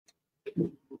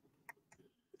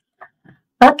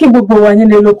A kí gbogbo wa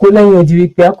nílé lóko lẹ́yìn odi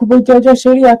wípé akúbójú ọjọ́ ṣe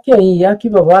rí akí ẹ̀yin ìyá kí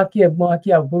bàbá akí ẹ̀gbọ́n akí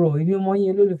àbúrò èmi ọmọ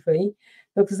yín olólùfẹ́ yín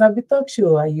Dr. Zabby Talk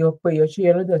Show ayé ọpẹ́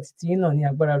yọṣúyẹ lọ́dọ̀ títí yín náà ní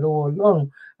agbára lọ́wọ́ Ọlọ́run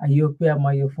ayé ọpẹ́ a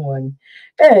máa yọ fún wa ni.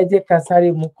 Ẹ jẹ́ ká sáré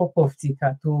mu cup of tea ká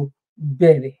tó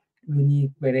bẹ̀rẹ̀ lónìí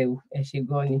pẹrẹu ẹ ṣé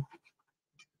gan ni.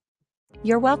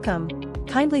 You're welcome.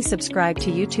 Kindly subscribe to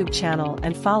YouTube channel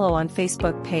and follow on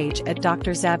Facebook page at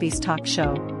Dr. Zabby's Talk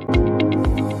Show.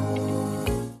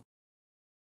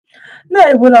 Náà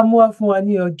èwo la mú wá fún wa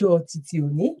ní ọjọ́ títí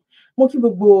òní. Mo kí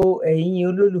gbogbo ẹ̀yin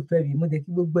olólùfẹ́ mi, mo dẹ̀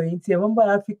kí gbogbo ẹ̀yin tí ẹ máa ń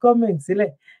bá fi comment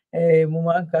sílẹ̀. Mo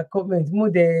máa ń ka comment,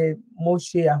 mo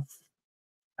ṣe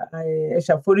ẹ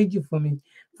ṣàforíjì fún mi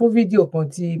fún fídíò kan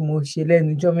tí mo ṣe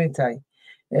lẹ́nu ọjọ́ mẹ́ta yìí.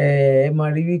 Ẹ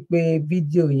máa rí wípé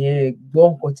fídíò yẹn gbọ́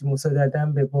nǹkan tí mo sọ dáadáa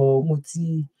ń bẹ̀ bọ̀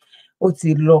ó ti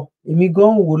lọ. Èmi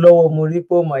gan wò lọ́wọ́ mo rí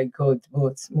pé oh my God,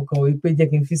 but mo kàn wí pé jẹ́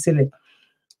kí n fi sílẹ̀.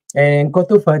 Nǹkan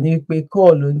tó fà á ni pé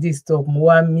call ló ń disturb mo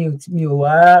wá mute, mi ò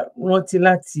wá rántí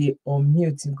láti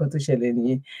unmute. Nǹkan tó ṣẹlẹ̀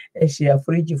nìyẹn. Ẹ ṣe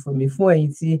àforíjì fún mi fún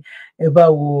ẹ̀yin tí ẹ bá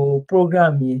wo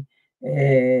program yẹn.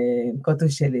 Nǹkan tó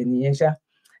ṣẹlẹ̀ nìyẹn ṣá.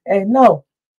 Now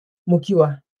mo kí wa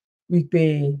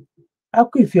wípé a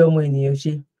kú ìfẹ́ ọmọ ènìyàn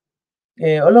ṣe.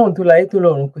 Ọlọ́run tó láyé tó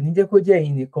lọ́run kò ní jẹ́ kó jẹ́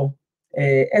ẹ̀yin nìkan.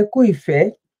 Ẹ kú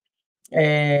ìfẹ́.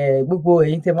 Gbogbo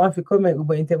ẹ̀yin tẹ́ máa ń fi comment,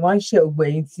 gbogbo ẹ̀yin tẹ́ máa ń share, gbogbo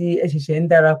ẹ̀yin tí ẹ ṣẹ̀ṣẹ̀ ń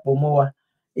darapọ̀ mọ́ wa.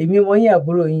 Èmi ọmọ yín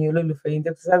àbúrò yín olólùfẹ́ yín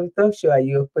Dr. Zabby Talk Show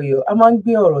ayé ọpẹ́ yọ. A máa ń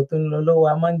gbé ọ̀rọ̀ tó ń lọ lọ́wọ́,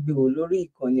 a máa ń gbé wò lórí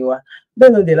ìkànnì wa.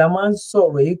 Bẹ́ẹ̀ náà dẹ̀ la máa ń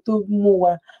sọ̀rọ̀ èyí tó mú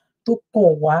wa, tó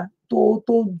kàn wá, tó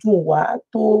dùn wá,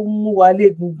 tó mú wa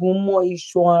légungun mọ́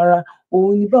iṣan ara.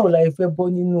 Òun ni báwo la fẹ́ bọ́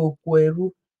nínú oko ẹrú.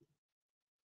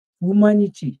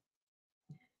 Humanity.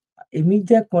 Èmi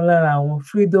jẹ́ kan lára àwọn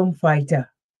freedom fighter.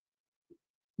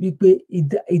 Wípé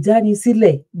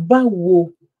ìdánisílẹ̀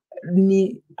báwo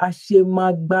ni a ṣe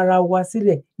máa gbára wa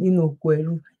sílẹ̀ nínú oko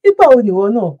ẹrú. Ipa wo nìwọ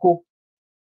náà kó?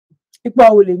 Ipa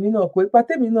wo lèmi náà kó? Ipa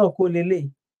tèmi náà kó leléyìí.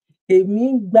 Èmi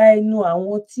ń gba ẹnu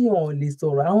àwọn tí wọn ò lè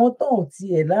sọ̀rọ̀, àwọn tó ò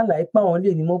tiẹ̀ lálàá ipá wọn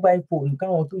lè ní mobile phone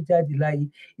káwọn tó jáde láyé.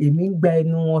 Èmi ń gba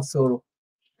ẹnu wọn sọ̀rọ̀.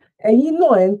 Ẹ̀yin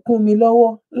náà ẹ ń kún mi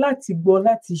lọ́wọ́ láti gbọ́,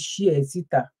 láti share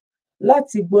síta,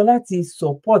 láti gbọ́, láti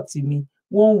support mi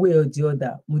one way or the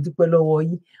other. Mo dúpẹ́ lọ́wọ́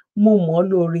yín. Mo mọ̀ ọ́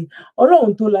lórí.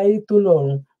 Ọlọ́run tó láyé tó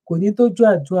lọ́run kò ní tójú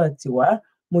àdúrà tiwa.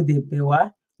 Mo dẹ̀ bẹ̀ wá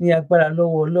ní agbára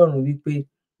lọ́wọ́ Ọlọ́run wípé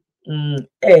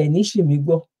ẹ ní ṣì mí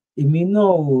gbọ́. Èmi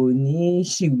náà ò ní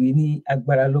ṣìwí ní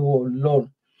agbára lọ́wọ́ Ọlọ́run.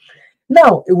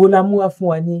 Now èwo la mú wá fún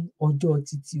wa ní ọjọ́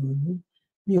títí òní.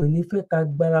 Mi ò ní fẹ́ ká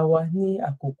gbára wa ní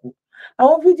àkókò.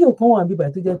 Àwọn fídíò kan wà níbí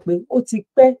báyìí tó jẹ́ pé ó ti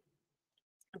pẹ́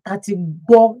a ti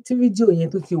gbọ́ tí fídíò yẹn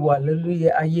tó ti wà lórí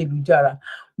ayélujára.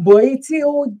 But èyí tí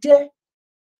ó jẹ́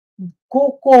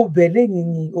kókó ibẹ̀ lénìí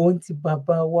ni òun ti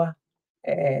bàbá wa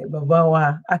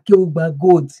Akeugba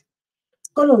Gold.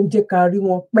 K'Ọlọ́run jẹ́ ká rí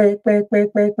wọn pẹ́.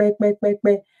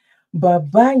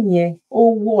 Bàbá yẹn ó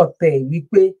wọ̀ tẹ̀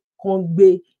wípé kán gbé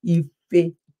ife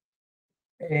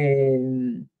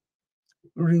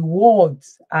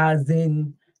rewards as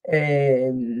in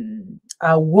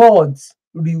awards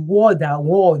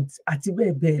àti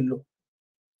bẹ́ẹ̀ bẹ́ẹ̀ lọ.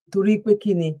 Torí pé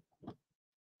kí ni?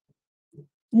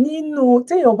 Nínú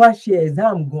téèyàn bá ṣe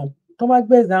exam gan, tó bá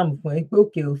gbé exam fún ẹ pé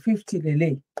okay o 50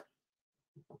 lélẹ́yìí.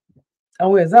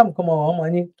 Àwọn exam kan máa wà wọ́n máa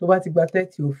ní tó bá ti gba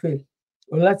 30 o fail.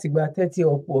 O ní láti gba 30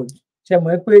 upward. Ṣé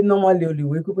mọ̀ pé normally o lè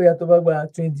wé pé bóyá tó bá gba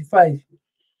 25.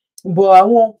 But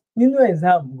àwọn nínú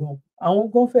exam gan,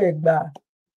 àwọn gan fẹ́ gba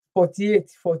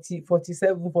 48, 40,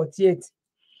 47, 48.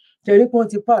 Ṣé rí pé wọ́n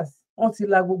ti pass? Wọ́n ti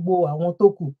la gbogbo àwọn tó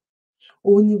kù.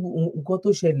 Ó ní nǹkan tó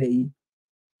ṣẹlẹ̀ yìí.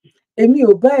 Èmi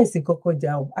ò bá ẹ̀sìn kankan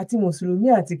jà o, àti Mùsùlùmí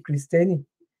àti Kristẹni,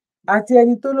 àti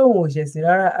ẹni tó lóun ò ṣẹ̀sìn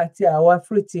rárá, àti àwa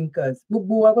free thinkers.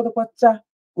 Gbogbo wa pátápátá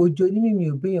òjò ní mímí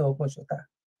ò béèyàn ọkàn ṣọ̀tá.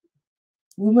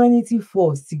 Humanity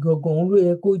first gangan òun ló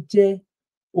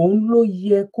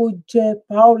yẹ kó jẹ́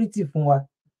priority fún wa.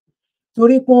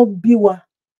 Torí pé wọ́n bí wa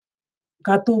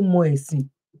ká tó mọ ẹ̀sìn.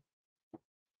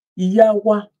 Ìyá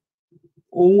wa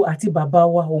òun àti bàbá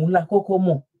wa òun la kọ́kọ́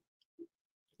mọ̀.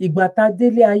 Ìgbà tá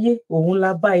délé ayé òun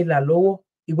la bá ìlà lọ́wọ́.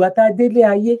 Ìgbà tá délé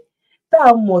ayé tá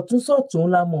mọ̀ tún sọ̀tún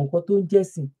la mọ̀ nǹkan tó ń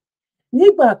jẹ́sìn.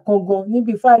 Nígbà kan gan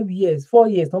níbi 5 years 4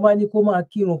 years tán bá ní kó máa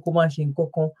kírun kó máa ṣe nǹkan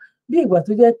kan bí ìgbà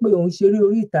tó jẹ́ pé òun ṣeré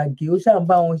orí ìtàgé ó ṣáà ń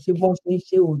bá wọn ṣe bọ́n ṣe ń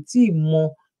ṣe ò tí ì mọ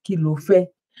kí ló fẹ́.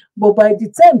 But by the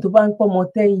time tó bá ń pọ́ ọmọ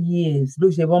 10 years ló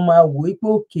ṣe máa wò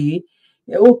ó pé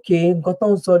okay nǹkan tó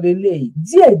ń sọ leléyìí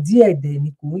díẹ̀díẹ̀ dẹ̀ ni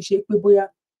kò ń ṣe pé bóyá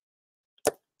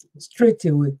straight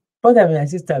away. Brother mi àti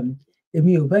sister mi,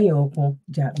 èmi ò bá èèyàn kan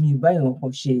jà, mi ò bá èèyàn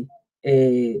kan ṣe,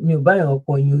 mi ò bá èèyàn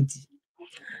kan yan òdì.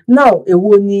 Now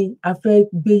èwo ni a fẹ́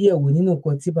gbé yẹ̀wò nínú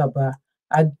nǹkan tí bàbá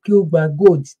Akeugba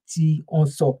Gold tí wọ́n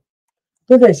sọ.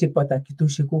 tó dẹ̀ ṣe pàtàkì tó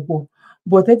ṣe kókó.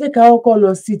 But ẹ jẹ́ ká kọ́kọ́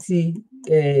lọ sí ti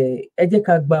ẹ jẹ́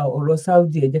ká gba ọ̀rọ̀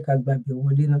Saudi, ẹ jẹ́ ká gba ibẹ̀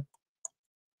wọlé náà.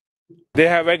 They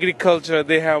have agriculture,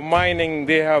 they have mining,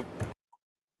 they have...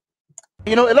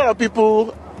 You know, a lot of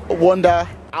people wonder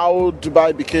how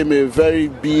Dubai became a very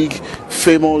big,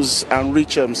 famous and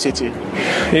rich city.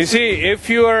 You see, if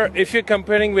you're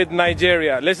comparing with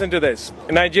Nigeria, listen to this.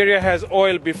 Nigeria has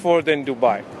oil before than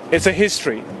Dubai. It's a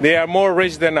history. They are more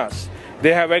rich than us.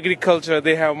 They have agriculture,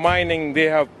 they have mining, they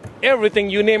have everything,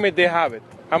 you name it, they have it.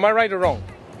 Am I right or wrong?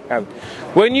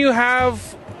 When you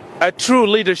have a true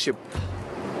leadership,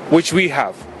 which we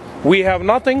have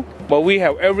nothing, but we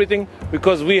have everything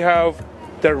because we have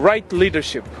the right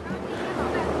leadership.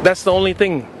 That's the only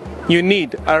thing you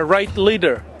need, a right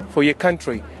leader for your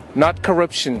country, not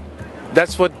corruption.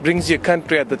 That's what brings your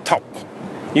country at the top.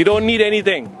 You don't need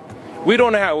anything. We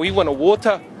want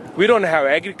water, we don't have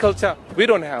agriculture, we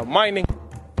don't have mining.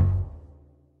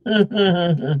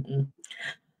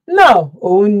 Now,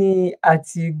 òun ni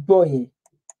àti gbọ́ yẹn.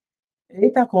 Èyí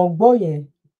tá kan gbọ́ yẹn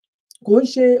kò ń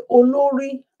ṣe olórí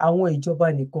àwọn ìjọba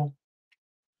nìkan.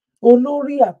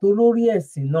 Olórí àtolórí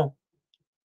ẹ̀sìn náà,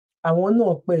 àwọn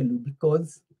náà pẹ̀lú,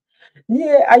 because ní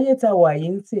ayé tá wà yìí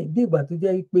ń sìn bí ìgbà tó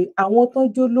jẹ́ wípé àwọn tó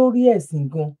jó lórí ẹ̀sìn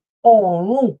gan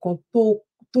ọ̀run nǹkan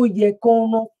tó yẹ kán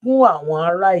rán fún àwọn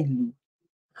ará ìlú.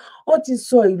 Wọ́n ti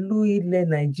sọ ìlú ilẹ̀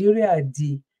Nàìjíríà di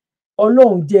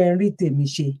Ọlọ́run jẹ́ n rí tèmi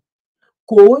ṣe.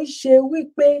 Kò ń ṣe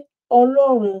wípé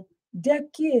Ọlọ́run jẹ́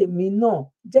kí èmi náà,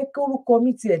 jẹ́ kí orúkọ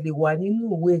mi tiẹ̀ lè wà nínú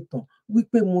ìwé ìtàn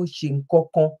wípé mo ṣe nǹkan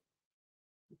kan.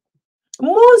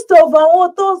 Most of àwọn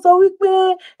tó sọ wípé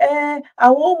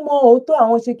àwọn mọ òótọ́,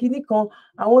 àwọn ṣe kinní kan,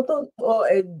 àwọn tó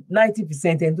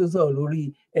 90% ẹni tó sọ̀rọ̀ lórí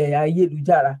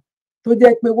ayélujára tó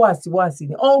jẹ́ pé wàsíwàsí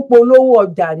ni, ó ń polówó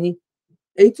ọjà ni.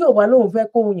 Èyí tí ò bá lóun fẹ́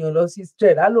kó yàn lọ sí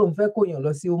Israel, á lóun fẹ́ kó yàn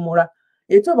lọ sí Umura.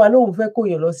 Èyí tí ò bá lóun fẹ́ kó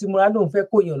yàn lọ sí Umura, á lóun fẹ́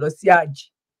kó yàn lọ sí Hajj.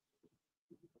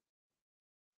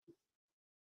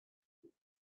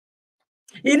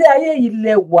 Ilé ayé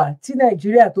ilẹ̀ wà tí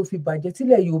Nàìjíríà tó fi bàjẹ́,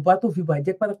 tílẹ̀ Yorùbá tó fi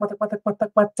bàjẹ́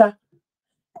pátápátá.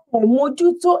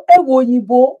 Mójútó, ẹ wo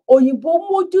òyìnbó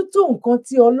mójútó nǹkan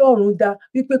tí Ọlọ́run dá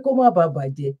wípé kó má bàa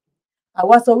bàjẹ́.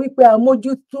 Àwa sọ wípé a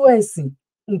mójútó ẹ̀sìn,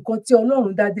 nǹkan tí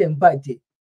Ọlọ́run dá dẹ̀ ń bàjẹ́.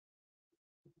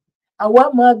 Àwa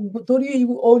máa torí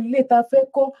ilé ta fẹ́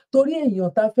kọ́, torí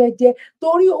èèyàn ta fẹ́ jẹ́,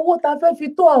 torí owó ta fẹ́ fi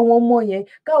tó àwọn ọmọ yẹn,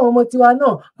 káwọn ọmọ tiwa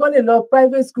náà kán lè lọ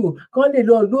private school, kán lè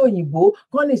lọ ìlú òyìnbó,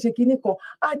 kán lè ṣe kinní kan.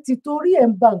 Àti torí ẹ̀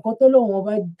ń ba nǹkan tọ́lọ́run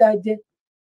bá dá jẹ́.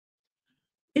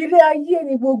 Ilé ayé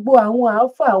ni gbogbo àwọn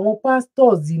àáfà, àwọn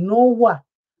pastors iná wà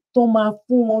tó máa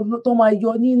fún wọn, tó máa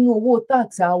yọ nínú owó tax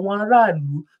àwọn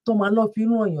aráàlú, tó máa lọ fi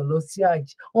rán èèyàn lọ sí Hajj,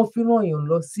 wọ́n fi rán èèyàn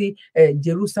lọ sí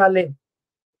Jerusalem.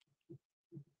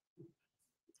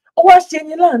 Ó wá ṣe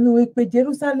ni láàánú wípé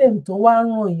Jerusalem tó wá rán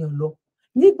èèyàn lọ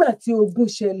nígbà tí ogun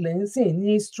ṣẹlẹ̀ ń sìn ní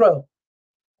Israel.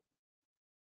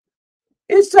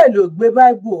 Israel ò gbé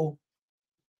Bible o.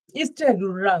 Israel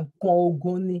ra nǹkan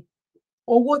ogun ni.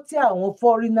 Owó tí àwọn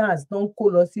foreigners tó ń kó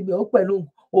lọ síbẹ̀ ó pẹ̀lú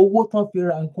owó tán fi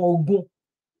ra nǹkan ogun.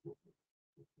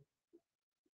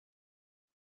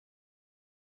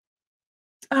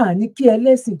 A ní kí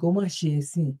ẹlẹ́sìn kó má ṣe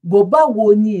ẹ̀sìn. Bó báwo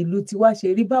ni ìlú tiwa ṣe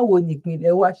rí, báwo ni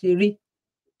ìpínlẹ̀ wa ṣe rí?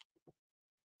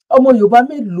 Ọmọ Yorùbá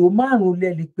mélòó márùn-ún lẹ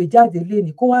lè pè jáde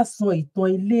lénìí kó wá sọ ìtàn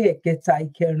ilé ẹ̀kẹta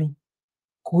ìkẹrin?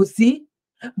 Kò sí.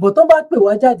 Bọ̀ tó bá pè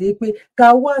wá jáde pé ká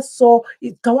wá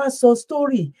sọ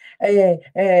story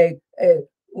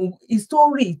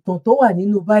ìtàn tó wà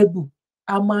nínú Bible,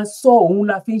 a máa sọ, òun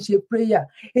la fi ń ṣe prayer.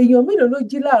 Èèyàn mélòó ló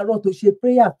jí láàárọ̀ tó ṣe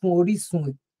prayer fún Orísun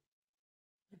ẹ̀?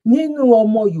 Nínú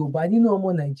ọmọ Yorùbá, nínú ọmọ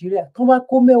Nàìjíríà, tó bá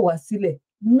kó 10 sílẹ̀,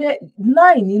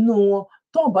 9 nínú wọn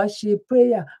tó bá ṣe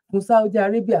prayer fún Saudi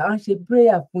Arabia, á ṣe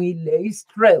prayer fún ilẹ̀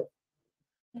Israel.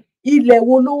 Ilẹ̀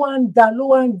wo ló wá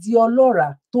ń di ọlọ́ràá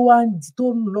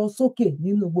tó ń lọ sókè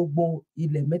nínú gbogbo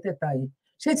ilẹ̀ mẹ́tẹ̀ẹ̀ta yẹn?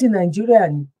 Ṣé ti Nàìjíríà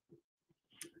ni?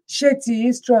 Ṣé ti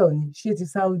Israel ni? Ṣé ti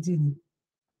Saudi ni?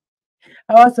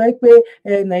 Àwa sọ pé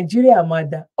Nàìjíríà máa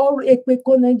dá. Ọ̀rọ̀ èpè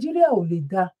kan Nàìjíríà ò lè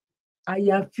dá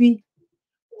àyàfi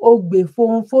ogbè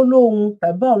fohùn fólóhùn,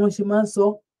 tàbí àwọn ṣe máa ń sọ.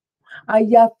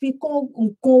 Àyàfi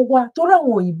nǹkan wa, torí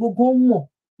àwọn òyìnbó gan mọ̀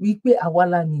wípé àwa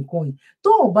la ní nǹkan yìí. Tó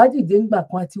ò bá dìde ńgbà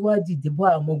kan àti wá dìde bọ́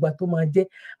àmọ́ ìgbà tó máa jẹ́.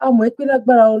 A mọ̀ pé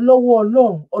lágbára lọ́wọ́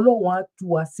Ọlọ́run á tú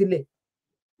wa sílẹ̀.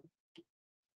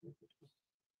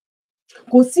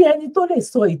 Kò sí ẹni tó lè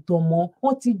sọ ìtàn mọ́.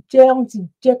 Wọ́n ti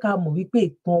jẹ́ ká mọ̀ wípé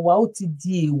ìtàn wa ó ti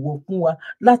di èèwọ̀ fún wa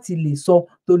láti lè sọ,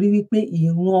 torí wípé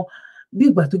ìran bí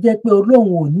ìgbà tó jẹ́ pé Ọlọ́run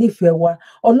ò nífẹ̀ẹ́ wa,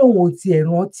 Ọlọ́run ò tiẹ̀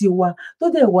rántí wa, tó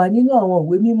dẹ̀ wà nínú àwọn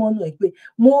ìwé mímọ́ náà pé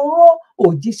mo rán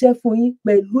òjíṣẹ́ fún yín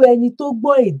pẹ̀lú ẹni tó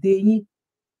gbọ́ èdè yín.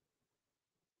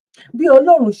 bí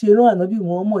Ọlọ́run ṣe rán ànábì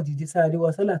Muhammad dìde sáré wa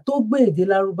sálà tó gbé èdè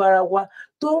lárúbáwá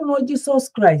tó rán Jesus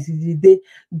Christ dìde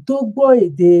tó gbọ́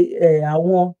èdè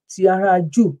àwọn ti ara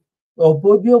jù ọ̀bọ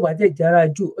bí ó bá jẹ́ ara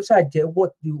jù ó ṣàjẹ́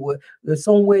what the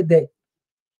somewhere there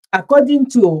according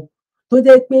to tó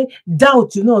jẹ́ pé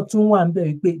doubt náà tún wà ń bẹ̀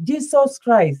wípé Jesus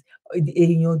Christ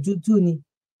èèyàn dúdú ni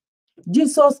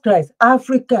Jesus Christ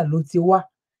Africa ló ti wá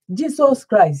Jesus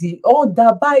Christ ó dá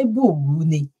Bible rú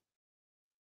ni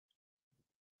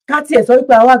ká tiẹ̀ sọ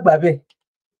wípé àwa àgbà bẹ́ẹ̀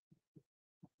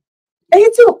èyí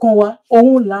tí ò kàn wá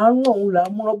òun là ń ràn òun là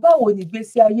ń múran báwo ni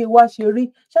ìgbésí ayé wa ṣe rí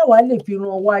ṣáwa lè fi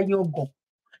ran wá yangàn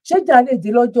ṣéjà lè dé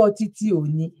lọ́jọ́ títí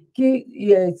òní kí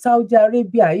Saudi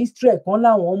Arabia Israel kan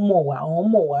láwọn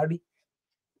mọ̀ wá rí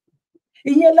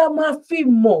ìyẹn la máa fi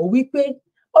mọ̀ wípé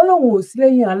Ọlọ́run ò sí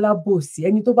lẹ́yìn alábòsí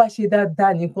ẹni tó bá ṣe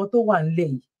dáadáa nìkan tó wà nílẹ̀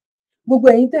yìí gbogbo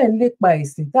ẹ̀yin tẹ́ ń lépa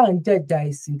ẹ̀sìn tá à ń jẹjà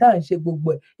ẹ̀sìn tá à ń ṣe gbogbo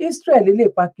ẹ̀ Israel lè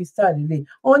Pakistan lè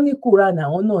wọ́n ní Quran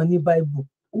àwọn náà ní Bible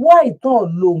wá ìtàn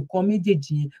lo nǹkan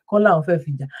méjèèjì yẹn kan láwọn fẹ́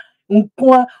fi jà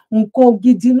nǹkan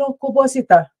gidi náà kó bọ́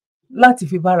síta láti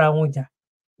fi bára wọn jà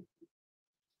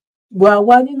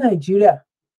wà ní Nàìjíríà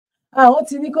àwọn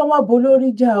ti ní kán má bolórí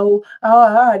jà o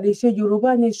a lè ṣe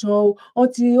Yorùbá nation o wọn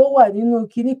ti ó wà nínú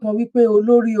kinní kan wípé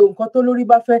olórí o nǹkan tó lórí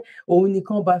bá fẹ́ òun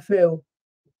nìkan bá fẹ́ o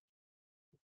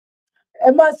ẹ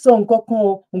má sọ nǹkan kan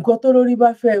o nǹkan tó lórí bá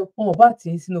fẹ́ wọn ò bá tì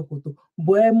í sínú kòtò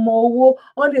bọ ẹ mọ owó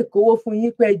wọn lè kówó fún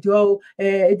yín pé ẹjọ o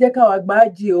ẹ jẹ́ káwa gba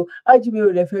ájì o ájì mi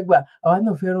ò lè fẹ́ gbà àwa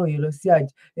náà fẹ́ ràn yín lọ sí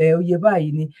ájì oyè báyìí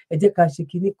ni ẹ jẹ́ ká ṣe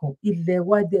kinní kan ilẹ̀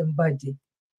wa dẹ̀ ń bàjẹ́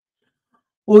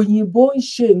òyìnbó ń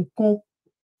ṣe nǹkan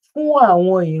fún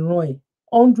àwọn ìran ẹ̀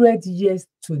 100 years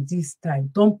to this time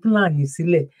tó ń plan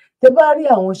sílẹ̀ tẹ bá rí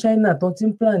àwọn China tó ti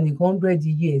ń plan ní 100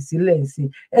 years sílẹ̀ sí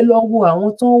ẹ lọ wo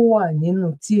àwọn tó ń wà nínú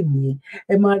tíìmù yẹn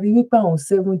ẹ máa rí wípé àwọn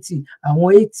 70 àwọn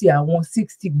 80 àwọn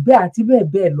 60 bẹ́ẹ̀ àti bẹ́ẹ̀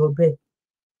bẹ́ẹ̀ lọ bẹ́ẹ̀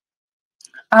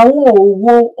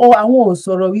àwọn ò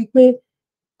sọ̀rọ̀ wípé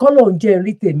kọ́lọ̀ ń jẹ́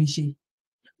rí tèmi ṣe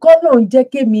kọ́lọ̀ ń jẹ́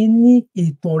kémi ní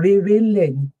ìtàn rere ńlẹ̀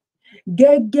ni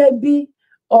gẹ́gẹ́ bí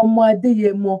ọmọ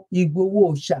Adéyẹmọ Ìgbòho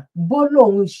Òòṣà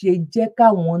bọ́lọ́run ṣe jẹ́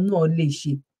káwọn náà lè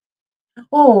ṣe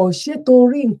wọn ò ṣe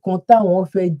torí nǹkan táwọn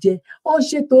fẹ́ jẹ wọn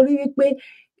ṣe torí wípé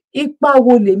ipa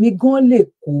wo lèmi gan lè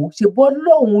kó ṣe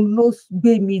bọ́lọ́run ló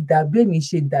gbé mi dà bẹ́mi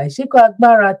ṣe dà ṣé kó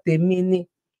agbára tèmi ni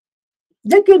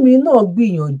jẹ́ kémi náà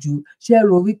gbìyànjú ṣe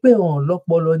rò wípé ọ̀hún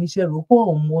lọ́pọlọ ní ṣe rò pé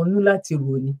ọ̀hún mọnú láti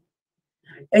rò ni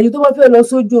ẹni tó bá fẹ́ lọ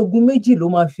sójú ogun méjì ló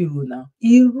máa fi rò náà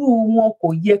irú wọn kò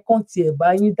yẹ kán tiẹ̀ bá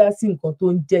yín dá sí nǹkan tó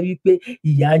ń jẹ́ wípé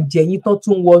ìyà ń jẹ yín tán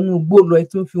tún wọnú igbó lọ ẹ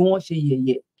tún fi wọ́n ṣe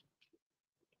yẹ̀yẹ́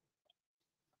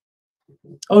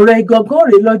ọ̀rọ̀ ìgangan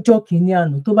rèé lọ́jọ́ kìíní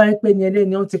àná tó bá yẹ pé ní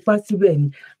ẹlẹ́ni wọ́n ti pa síbẹ̀ ni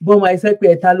bọ́mọ àìsẹ́ pé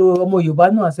ẹ̀ta ló ọmọ Yorùbá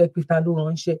náà àṣẹ pé ta ló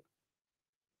ránṣẹ́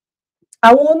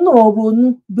àwọn náà ronú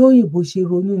bí òyìnbó ṣe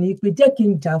ronú ni pé jẹ́ kí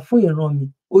n jà fún ìran mi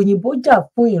òyìnbó jà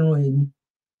fún ìran ẹ̀ ni.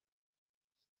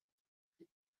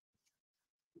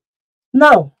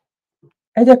 now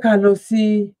ẹ jẹ́ ká lọ sí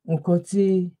nǹkan tí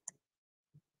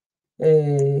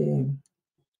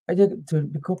ẹ jẹ́ tó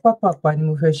bìkan pápápá ni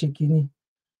mo fẹ́ ṣe kínní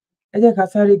ẹ jẹ́ ká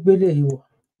sáré gbélé yìí wọ̀.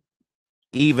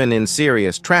 Even in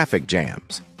serious traffic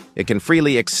jams, it can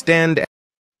freely extend.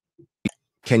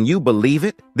 Can you believe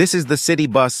it? This is the city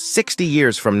bus 60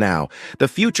 years from now. The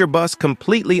future bus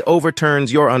completely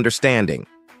overturns your understanding.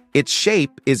 Its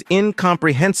shape is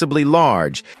incomprehensibly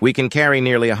large. We can carry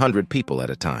nearly 100 people at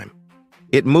a time.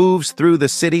 It moves through the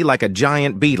city like a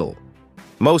giant beetle.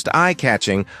 Most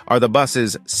eye-catching are the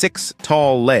bus's 6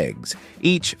 tall legs,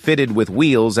 each fitted with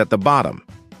wheels at the bottom.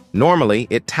 Normally,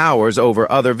 it towers over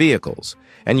other vehicles,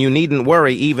 and you needn't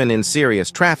worry even in serious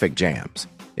traffic jams.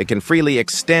 It can freely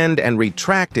extend and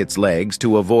retract its legs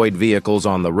to avoid vehicles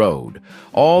on the road.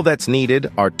 All that's needed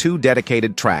are 2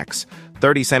 dedicated tracks,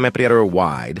 30 cm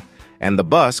wide, and the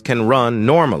bus can run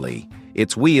normally,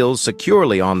 its wheels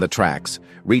securely on the tracks,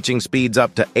 reaching speeds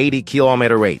up to 80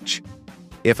 km/h.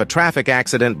 If a traffic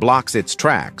accident blocks its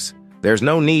tracks, there's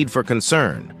no need for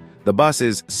concern. The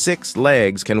bus's 6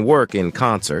 legs can work in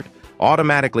concert,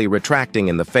 automatically retracting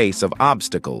in the face of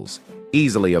obstacles,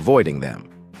 easily avoiding them.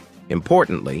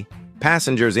 Importantly,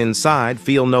 passengers inside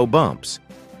feel no bumps.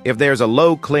 If there's a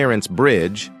low-clearance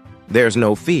bridge, there's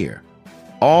no fear.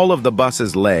 All of the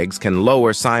bus's legs can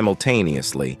lower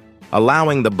simultaneously,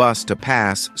 allowing the bus to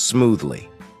pass smoothly.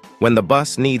 When the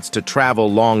bus needs to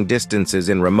travel long distances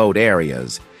in remote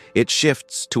areas, it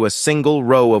shifts to a single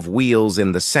row of wheels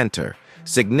in the center,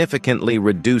 significantly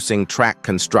reducing track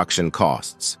construction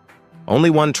costs.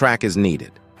 Only 1 track is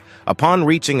needed. Upon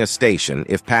reaching a station,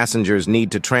 if passengers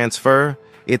need to transfer,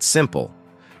 it's simple.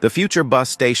 The future bus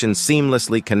station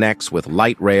seamlessly connects with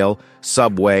light rail,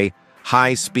 subway,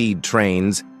 high-speed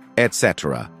trains,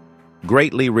 etc.,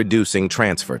 greatly reducing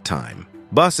transfer time.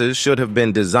 Buses should have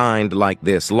been designed like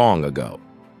this long ago.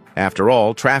 After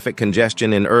all, traffic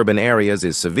congestion in urban areas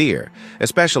is severe,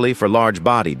 especially for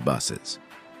large-bodied buses.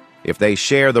 If they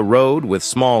share the road with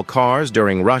small cars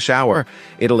during rush hour,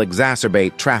 it'll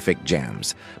exacerbate traffic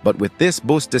jams. But with this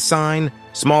bus design,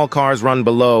 small cars run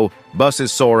below,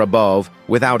 buses soar above,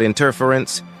 without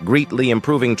interference, greatly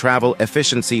improving travel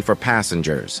efficiency for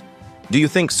passengers. Do you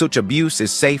think such abuse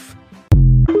is safe?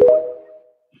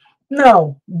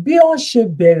 Now, bí wọ́n ṣe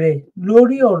bẹ̀rẹ̀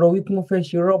lórí ọ̀rọ̀ wípé wọ́n fẹ́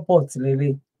ṣe robot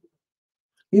lélẹ̀,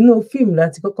 inú fíìmù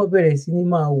láti kọ́kọ́ bẹ̀rẹ̀ sí ní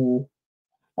máa wò ó.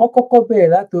 Wọ́n kọ́kọ́ bẹ̀rẹ̀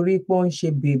látorí pé wọ́n ń ṣe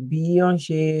bèbí, wọ́n ń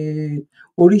ṣe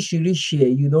oríṣiríṣi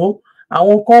ẹ̀, you know.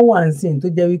 Àwọn kan wà nísìnyí tó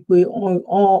jẹ́ wípé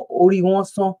orí wọn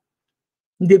sán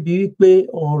débi wípé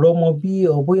ọ̀rọ̀ ọmọ bí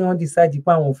bóyá wọ́n decide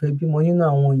pé àwọn ò fẹ́ bímọ nínú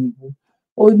àwọn òyìnbó.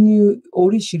 Ó ní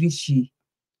oríṣiríṣi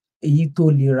èyí tó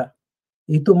lè rà,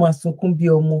 èyí tó máa sunkún bí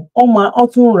ọmọ. Wọ́n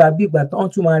tún rà bí ìgbà wọ́n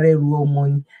tún máa rẹ́rù ọmọ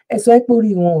ni. Ẹ sọ pé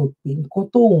orí wọn ò pé nǹkan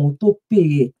tó òun tó pè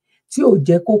ẹ̀ tí ò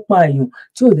jẹ́ kó pààyàn,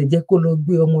 tí ò dẹ̀ jẹ́ kó lọ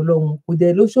gbé ọmọ lọ́mọ, kò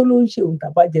dẹ̀ lóṣó ló ń ṣe òun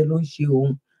tàbájẹ́ ló ń ṣe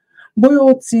òun. Bóyá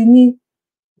ó ti ní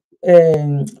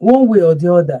one way or the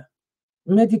other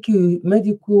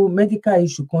medical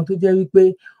issue kan tó jẹ́ wípé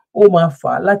ó máa fà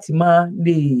á láti má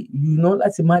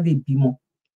lè bímọ.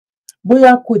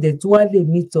 Bóyá kò dẹ̀ tún wá lè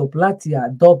meet up láti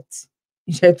adopt,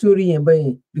 iṣẹ́ tó rí yẹn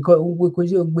bẹ́yẹn, because kò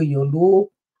ṣe gbogbo èèyàn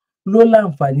ló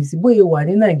láǹfààní sí. Bóyá wà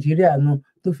ní Nàìjíríà náà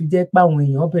tó fi jẹ́ pé àwọn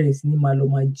èèyàn bẹ̀rẹ̀ sí ní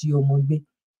máa jí ọmọ gbé.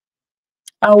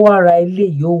 Á wá ra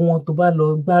eléyìí ó wọ́n, tó bá lọ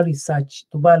gbá research,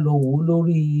 tó bá lọ wò ó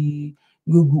lórí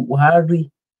Google, wàá rí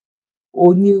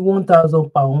ó ní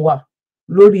 £1,000 wà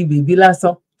lórí bèbí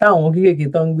lásán táwọn kéékèèké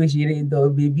tó ń gbé ṣeré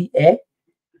bèbí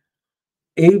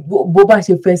bó bá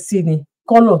ṣe fẹ́ sí ni,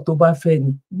 kọ́lọ̀ tó bá fẹ́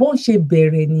ni. Bó ń ṣe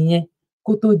bẹ̀rẹ̀ nìyẹn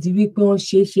kó tó di wípé wọ́n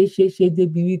ṣe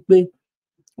débi wípé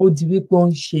ó di wípé wọ́n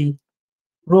ń ṣe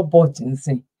robot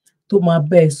nsìn tó máa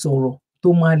bẹ́ẹ̀ sọ̀rọ̀, tó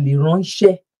máa lè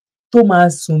ránṣẹ́, tó máa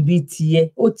sùn bí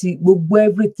tiẹ̀, ó ti gbogbo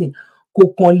everything. Kò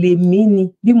kàn lè mí ni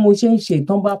bí mo ṣe ń ṣe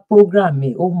ìtàn bá program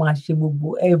ẹ̀, ó máa ṣe gbogbo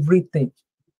everything.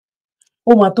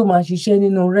 Ó máa tó máa ṣiṣẹ́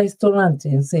nínú restaurant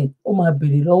nsìn, ó máa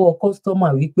béèrè lọ́wọ́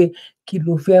customer wípé kí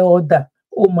ló fẹ́ order,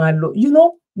 ó máa lọ, you know,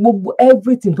 gbogbo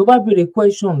everything. Tó bá béèrè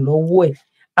question lọ́wọ́ ẹ̀,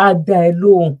 á dá ẹ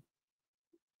lóhùn.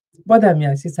 Bọ́dà mi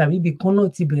àti sàbíbì kan náà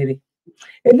ti bẹ̀rẹ̀.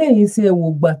 Eléyìí ṣe ẹ wò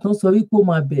gbà tán sọ wípé ó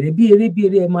máa bẹ̀rẹ̀ bí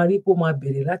eré ẹ máa rí pé ó máa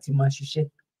bẹ̀rẹ̀ láti máa ṣiṣẹ́.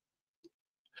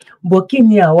 But kí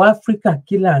ni àwa Áfríkà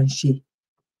kí là ń ṣe?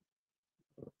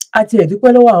 A ti ẹ̀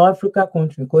dúpẹ́ lọ́wọ́ àwọn Africa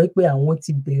country kan wípé àwọn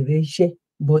ti bẹ̀rẹ̀ iṣẹ́,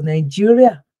 but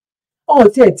Nàìjíríà wọn ò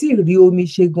tiẹ̀ tí ì rí omi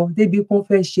ṣe gan débi pé wọ́n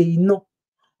fẹ́ ṣe iná.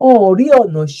 Wọn ò rí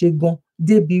ọ̀nà ṣe gan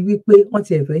débi wípé wọ́n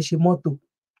tiẹ̀ fẹ́ ṣe mọ́tò.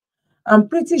 I'm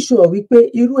pretty sure wípé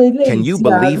irú eléyìí Can you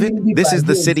believe it? This is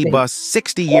the city bus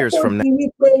 60 years from now.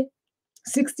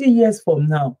 60 years from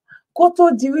now. Kó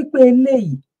tó di wípé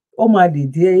eléyìí ó máa lè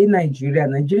dé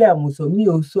Nàìjíríà mo sọ, mi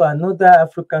ò sọ another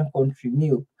African country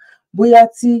mi ò. Bóyá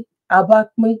tí a bá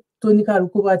pín tó ní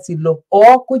kálukú bá ti lọ,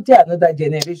 or kó jẹ́ another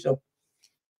generation.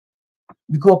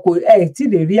 Because kò tí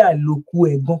lè rí àlòkù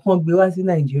ẹ̀gbọ́n kan gbé wá sí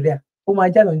Nàìjíríà, ó máa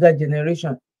jẹ́ another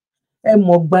generation. Ẹ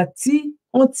mọ̀ gbà tí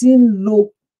wọ́n ti ń lo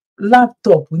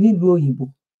laptop nílùú òyìnbó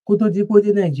kó tó di pé ó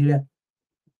dé Nàìjíríà.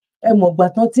 Ẹ mọ̀ gbà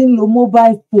tán ti ń lo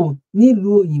mobile phone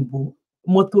nílùú òyìnbó,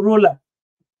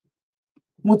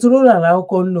 Motorola la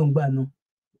kọ́kọ́ ń lò ńgbà náà.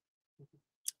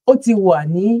 Ó ti wà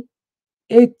ní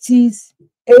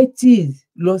 80s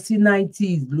lọ sí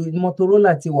 90s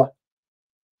Motorola ti wà.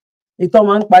 Ìtàn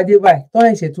máa ń padé báyìí tán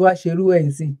ẹ̀ṣẹ̀ tó wá ṣerú ẹ̀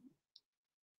nsìn.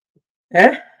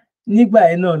 Nígbà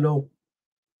yẹn náà lọ.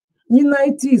 Ní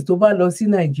 90s tó bá lọ sí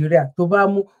Nàìjíríà, tó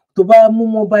bá mú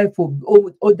mobile phone,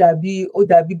 ó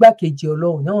dàbí gbákejì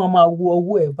Ọlọ́run, náà wọ́n máa wo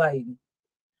owó ẹ̀ báyìí.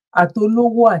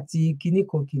 Àtolówó àti kinní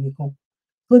kan.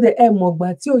 Tó dẹ̀ ẹ mọ̀ gbà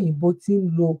tí òyìnbó ti ń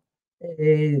lo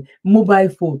mobile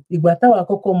phone, ìgbà táwa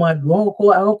kọ́kọ́ máa lò,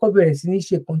 àkọ́kọ́ bẹ̀rẹ̀ sí ní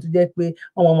ṣe kan tó jẹ́ pé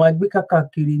wọ́n máa gbé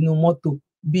káàkiri inú mọ́tò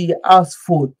bíi house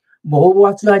phone, but ó wá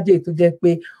tún ajé tó jẹ́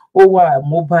pé ó wà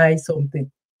mobile something.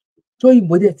 Tó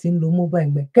òyìnbó dẹ̀ ti ń lo mobile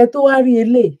gbẹ̀. Kẹ́ tó wá rí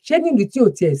eléyìí, ṣé nílùú tí ò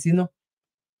tiẹ̀ síná?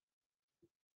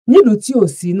 Nílùú tí ò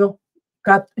síná,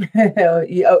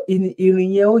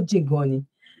 ìrìn yẹn ó jìn gan ni.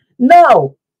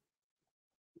 Now,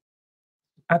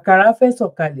 àkàrà fẹ́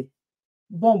sọ̀kalẹ̀,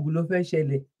 bọ́ǹbù ló fẹ́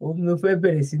ṣẹlẹ̀, òun ló fẹ́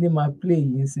bẹ̀rẹ̀ sí ní máa play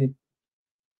yìí sí.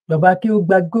 Bàbá kí ó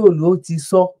gba góòlù ó ti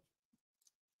sọ.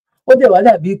 Ó dẹ̀ wá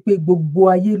dàbí pé gbogbo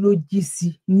ayé ló jí sí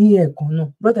ní ẹ̀ẹ̀kan náà.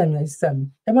 Brother mi àti sister mi,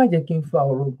 ẹ má jẹ́ kí n fa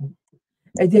ọ̀rọ̀ gùn.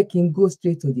 Ẹ jẹ́ kí n go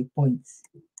straight to the point.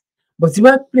 But tí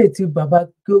bá play tí bàbá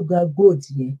kí ó gba gold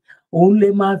yẹn, òun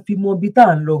lè máa fi mọ bí tá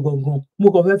à ń lọ gangan. Mo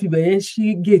kàn fẹ́ fi bẹ̀yẹn ṣí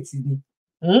gate ni.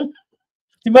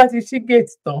 Tí bá ti ṣí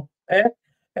gate tán,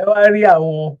 ẹ wá rí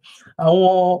àwọn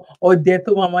ọdẹ tó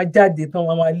máa jáde tó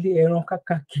máa lé ẹran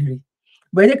káàkiri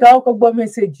bẹ̀rẹ̀ ká kọ́kọ́ gbọ́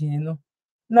mẹ́sẹ̀gì yẹn náà.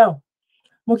 Now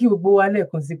mo kí gbogbo wa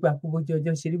lẹ́ẹ̀kan sí pé àkóbójú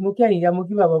ọjọ́ ṣe rí, mo kí ẹ̀yin ìyá, mo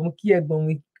kí bàbá, mo kí ẹ̀gbọ́n,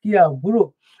 mo kí àbúrò.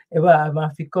 Ẹ bá wa máa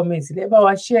fi comment sílẹ̀, ẹ bá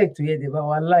wa share ètò yẹn, ẹ bá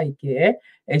wa like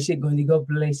ẹ ṣé gan ni, God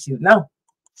bless you. Now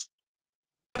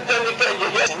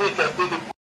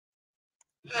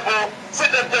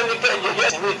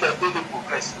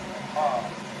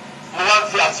mo wá ń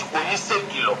fi àsìkò yìí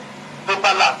ṣèkìlọ̀ tó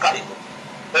bá làákàyè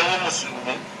ẹ̀yin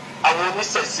mùsùlùmí, àwọn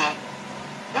oníṣẹ̀ṣe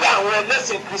ní àwọn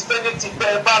ẹlẹ́sìn Christianity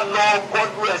bẹ́ẹ̀ bá lọ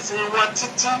kọlu ẹ̀sìn wọn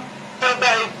títí tó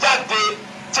bẹ́ẹ̀ jáde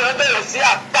tí wọ́n bẹ̀rẹ̀ sí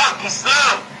attack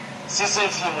Islam ṣíṣe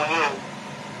fíìmù ni o,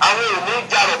 àwọn èèyàn ń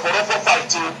jà rọ̀fọ̀rọ̀fọ̀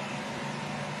fàìtì o.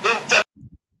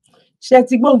 ṣé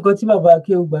ti gbọ́ nǹkan tí bàbá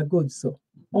Akeugba Gold sọ?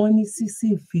 Wọ́n ní sísì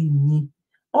fíìmù ni,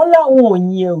 wọ́n láwọn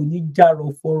òyìn ò ní jà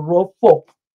rọ̀fọ̀rọ̀fọ̀,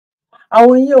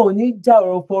 àwọn yẹn ò ní jà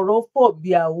rọ̀fọ̀rọ̀fọ̀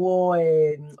bí àwọn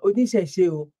oníṣẹ̀ṣe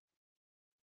o.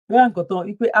 bẹ́ẹ̀ nǹkan tán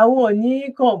wípé àwọn ò ní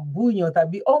kàn búyàn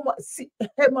tàbí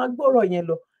ẹ máa gbọ́rọ̀ yẹn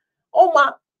lọ, ó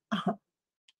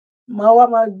máa wá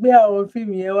máa gbé àwọn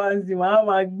fíìmù yẹn wá sí,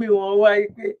 máa gbé wọn wá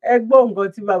pé ẹ gbọ́ nǹkan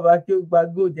tí bàbá Akeugba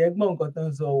Gold, ẹ gbọ́ nǹkan tó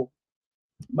ń sọ o.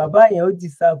 Bàbá yẹn ó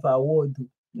deserve award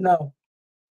now.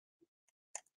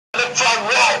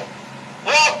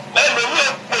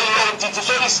 Ti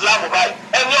sórí Islam báyìí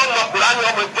ẹni ọmọ Kùránì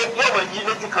ọmọ ìgbẹ́ ọmọ yìí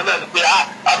lójú kan náà ni pé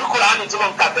àbí Kùránì tí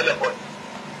wọ́n ń kà tẹ́lẹ̀ bọ̀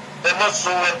ẹ mọ́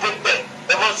sun wọn débẹ̀,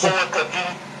 ẹ mọ́ sun wọn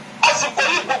kàkiri. àsìkò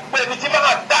yìí gbogbo ẹni tí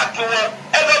máa dá kí wọn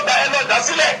ẹ lọ dá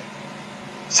sílẹ̀.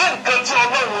 ṣé nǹkan tí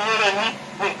Ọlọ́run yín rẹ̀ ní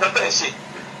nǹkan tẹ̀ ṣe?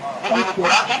 ibo ni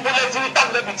Kùránì, ibo lẹ ti rí tí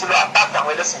Ànábì ti lọ àtàkì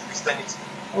àwọn ẹlẹ́sìn Christianity?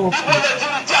 ibo lẹ ti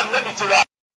rí tí Ànábì ti lọ.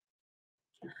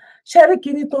 ṣé rí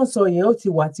kinní tó ń sọ yẹn ó ti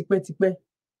wà tipẹ́tipẹ́,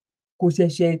 kò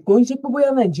ṣẹ̀ṣẹ̀, kò ń ṣe pé bóyá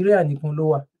Nàìjíríà nìkan ló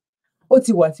wà, ó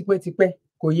ti wà tipẹ́tipẹ́,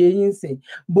 kò yé yín sìn,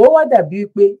 bó wá dàbí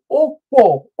pé ó pọ̀,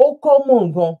 ó common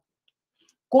gan.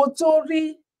 Kò tó rí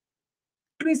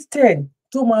Christian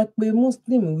tó máa pe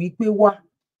Muslim wípé wá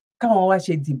káwọn wá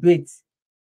ṣe debate,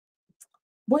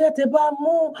 bóyá tẹ bá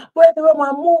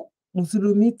máa mú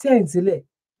Mùsùlùmí 10 sílẹ̀,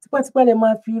 tipátipá lẹ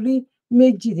máa fi rí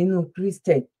méjì nínú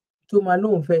Christian tó máa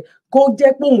lóun fẹ́, kó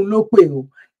jẹ́ pé òun ló pè o.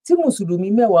 Tí Mùsùlùmí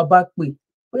 10 bá pè,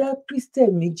 bóyá Christian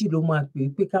 2 ló máa pè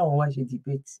pé káwọn wá ṣe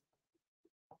debate.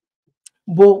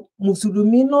 But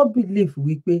Mùsùlùmí náà believe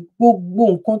wípé gbogbo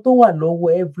nǹkan tó wà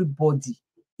lọ́wọ́ everybody,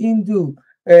 Hindu,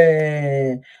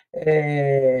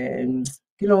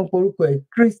 kí ló ń porúkọ ẹ̀,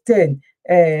 Christian,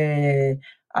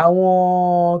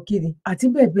 àwọn kíni àti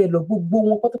bẹ́ẹ̀ bẹ́ẹ̀ lọ, gbogbo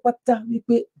wọn pátápátá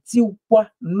wípé tiwa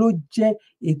ló jẹ́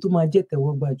èyí tó máa jẹ́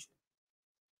tẹ́wọ́gbà jù.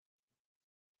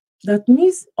 That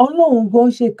means Ọlọ́run gan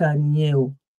ṣèkà nìyẹn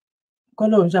o,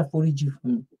 kọ́lọ́run ṣàforíjì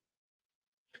fún mi.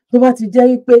 Tó bá ti jẹ́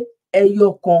wípé ẹyọ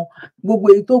kan, gbogbo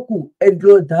èyí tó kù ẹ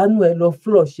lọ dànù, ẹ lọ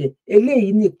flush ẹ,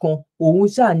 eléyìí nìkan òun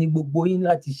ṣáà ní gbogbo yín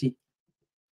láti ṣe.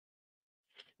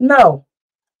 Now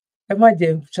ẹ má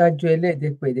jẹ́ ṣáájú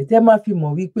ẹlẹ́ẹ̀dẹ́pẹ̀ẹ́dẹ́ tẹ́ má fi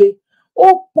mọ̀ wípé ó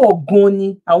pọ̀ gan ni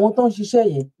àwọn tó ń ṣiṣẹ́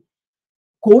yẹn,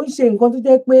 kò ń ṣe nǹkan tó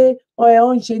jẹ́ pé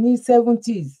wọ́n ń ṣe ní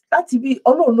 70s, láti bí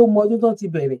Ọlọ́run ló mọ ọdún tó ti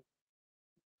bẹ̀rẹ̀.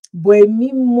 Bọ̀ èmi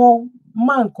mọ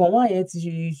máa nǹkan wá yẹn ti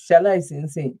ṣaláìsí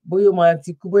nsìn, bóyá ó máa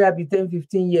ti kú bóyá bíi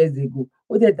 10-15 years ago,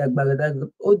 ó dẹ̀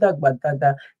dàgbà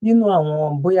dáadáa nínú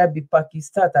àwọn bóyá bíi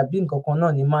Pakistan tàbí nǹkan kan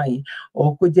náà ní máa yẹn,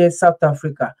 or kó jẹ́ South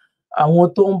Africa. Àwọn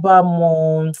tó ń bá mọ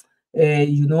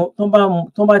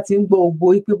tó bá ti ń gbọ́ gbogbo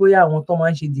wípé bóyá àwọn tó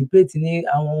máa ń ṣe debate ní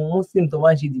àwọn Muslim tó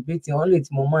máa ń ṣe debate, wọ́n lè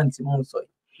ti mọ máa tí mò ń sọ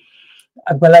yìí,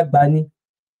 àgbàlagbà ni,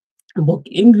 but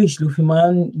English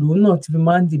lòun náà ti fi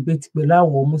máa ń debate pẹ̀lú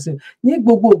àwọn Muslim ní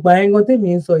gbogbo ìgbà yẹn gan tèmi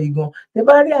ń sọ yìí gan. Tẹ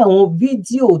bá rí àwọn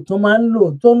fídíò tó ń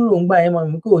lò ń gbà yẹn, máa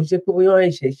mú kó ṣe pé bóyá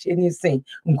ẹ̀ṣẹ̀ ṣe nísìn,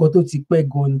 nǹkan tó ti pẹ́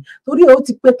gan ni, torí ó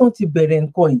ti pẹ́ tán ti bẹ̀rẹ̀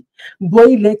nǹkan yìí, bọ́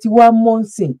ilẹ̀ ti wá mọ́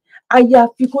nsìn.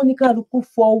 Àyàfi kó ní kálukú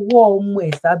fọwọ́ ọmọ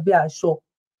ẹ̀ sábẹ́ aṣọ.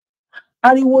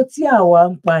 Ariwo tí àwa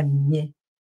ń pa nìyẹn.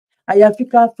 Àyàfi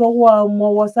ká fọwọ́ ọmọ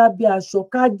wa sábẹ́ aṣọ,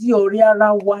 ká dí ọ̀rẹ́ ara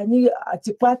wa ní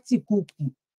àtipátìkùkù.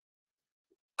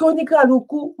 Kí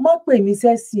oníkálukú má pè mí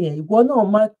sẹ́sìn ẹ̀, ìwọ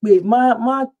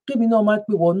náà kémi náà má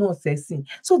pè ìwọ náà sẹ́sìn,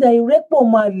 so that ìrẹ́pọ̀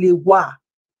máa lè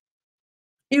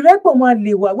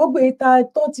wà. Gbogbo ìta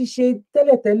tó ti ṣe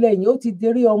tẹ́lẹ̀tẹ́lẹ̀ yìí ó ti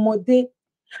déré ọmọdé.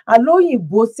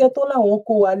 Àlóyìnbó tó láwọn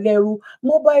kó wa lẹ́rú,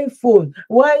 mobile phone,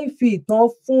 wifi tán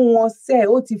fún wọn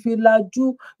ó ti fi lajú,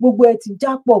 gbogbo ẹ ti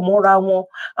jápọ̀ mọ́ra wọn.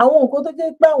 Àwọn nǹkan tó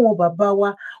jẹ́ pé àwọn bàbá wa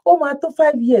ó máa tó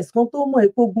 5 years kan tó mọ̀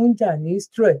pé ogun ń jà ní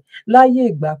Israel láyé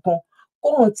ìgbà kan.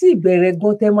 Kóhàn tí ìbẹ̀rẹ̀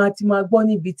gan tẹ máa ti máa gbọ́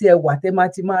níbi tí ẹ wà, tẹ máa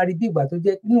ti máa rí bí ìgbà tó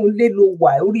jẹ́ inú ilé ló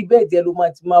wà, orí bẹ́ẹ̀dì ẹ ló máa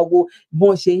ti máa wo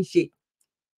bọ́n ṣe ń ṣe.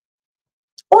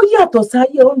 ó yàtọ̀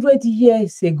sáyé 100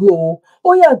 years ago,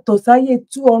 ó yàtọ̀ sáyé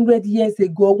 200 years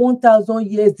ago, 1000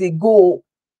 years ago.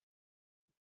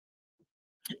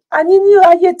 Àní ní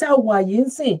ayé tá a wà yìí ń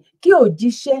sìn, kí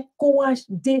òjíṣẹ́ kó wá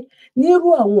dé nírú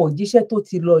àwọn òjíṣẹ́ tó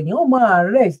ti lọ yẹn, ó máa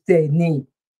arrest ẹ̀ ni.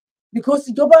 Because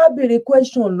ìjọba á béèrè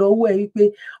question lọ́wọ́ ẹ̀ wípé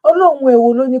Ọlọ́run èwo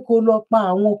ló ní kó lọ pa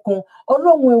àwọn kan,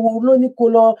 Ọlọ́run èwo ló ní kó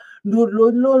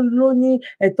ló ní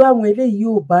ẹ̀tọ́ àwọn eléyìí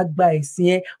ò bá gba ẹ̀sìn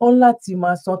ẹ, wọ́n láti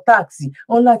máa san tax,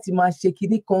 wọ́n láti máa ṣe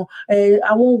kinní kan,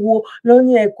 àwọn wo ló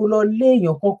ní ẹ kó lọ lé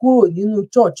èèyàn kan kúrò nínú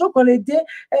church. Ó kàn lè dé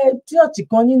church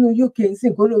kan nínú UK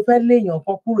nsìn kó ló fẹ́ lé èèyàn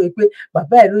kan kúrò pé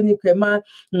bàbá ẹ̀ ló ní kẹ́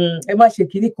ẹ má ṣe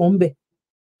kinní kan ńbẹ̀.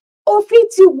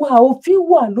 Òfin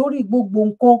wà lórí gbogbo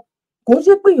nǹkan. Kò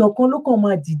ṣe pé èèyàn kan ló kàn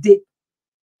máa dìde.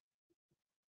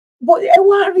 Ẹ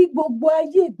wá rí gbogbo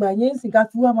ayé ìgbà yẹn sì ká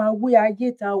fi wá máa wé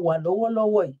ayé tá a wà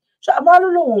lọ́wọ́lọ́wọ́ yìí. Ṣàmá ló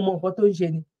lóun ò mọ nǹkan tó ń ṣe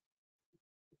ni.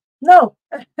 Now,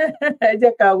 ẹ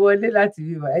jẹ́ ká wọlé láti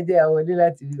bí wa, ẹ jẹ́ ká wọlé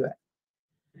láti bí wa.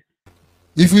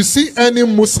 If you see any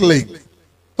Muslim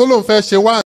tó lóun fẹ́ ṣe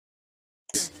wá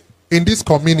in this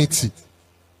community,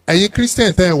 ẹ̀yin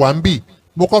Christian tẹ́ ẹ wà ń bì,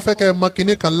 mo kọ́ fẹ́ kẹ́ ẹ mọ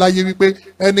kinní kan láyé wípé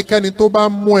ẹnikẹ́ni tó bá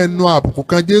mú ẹnu àbùkù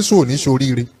kan Jésù ò ní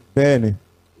ṣoríire. Bẹ́ẹ̀ni.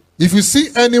 If you see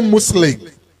any Muslim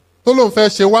tó lóun fẹ́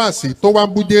ṣe wáàsí tó wá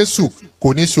ń bú Jésù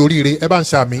kò ní ṣoríire, ẹ bá ń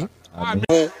ṣàmì.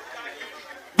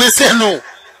 Gbèsè nù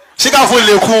ṣíkà fún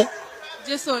ilé kú.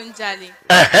 Jésù ń jalè.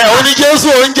 Ó ní Jésù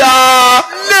ń jà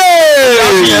lé.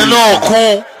 Ìyẹn náà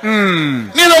kún.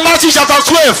 Nínú Matthew chapter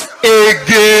 12.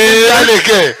 Ègè.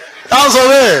 Ìyálẹ̀kẹ̀ táwọn sọ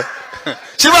bẹ́ẹ̀.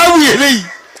 Ṣé bá wù yẹn léyìí?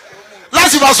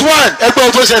 Láti verse 1 ẹgbẹ́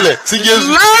ohun tó ṣẹlẹ̀ sí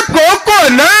Jésù. Lákòókò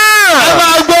náà. Ẹ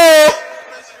máa gbọ́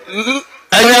o.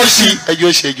 Ẹjọ́ ṣí.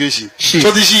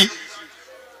 Tó ti ṣí.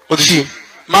 Ó ti ṣí.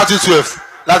 Matthew 12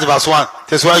 láti verse 1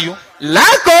 tẹ̀síwájú.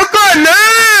 Lákòókò náà.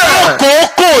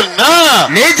 Lákòókò náà.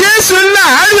 Ní Jésù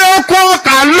láàárín oko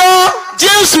ọkà lọ.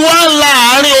 Jésù wá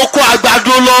láàárín oko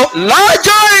àgbàdo lọ.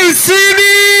 Lọ́jọ́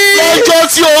ìsinmi. Lọ́jọ́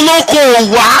tí olóko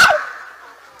wá.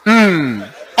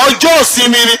 Ọjọ́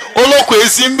ìsinmi ni olóko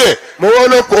èsì ń bẹ̀. Mo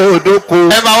olóko òdòkó.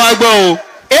 Ẹ máa wá gbọ́ o.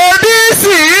 Ebi sì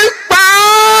ń pa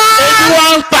ọ́. Ebi wá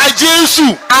ń pa Jésù.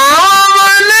 Àwọn ọmọ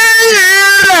lẹ́yìn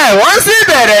rẹ̀ wọ́n sì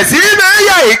bẹ̀rẹ̀ sí máa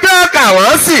yọ ìgbẹ́ ọkà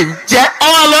wọ́n sì ń jẹ.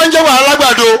 Ọmọ lọ ń jẹ́ wàhálà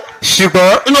lágbàdo.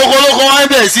 Ṣùgbọ́n inú oko olóko wọn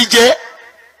bẹ̀rẹ̀ sí jẹ́.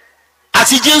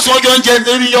 Àti Jésù ọjọ́ ń jẹ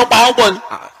nítorí yọpa wọn pọ̀ ni.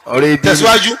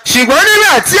 Tẹ̀síwájú. Ṣùgbọ́n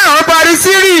nígbà tí àwọn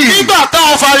Farisí rí i. Nígbà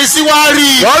táwọn Farisí wá rí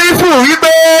i. Wọ́n wí fún un wípé.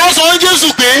 Wọ́n sọ fún Jésù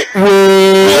pé. Wò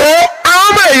ó. Àwọn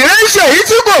ọmọ ìránṣẹ́ yìí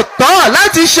tí kò tọ́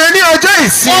láti ṣe ní ọjọ́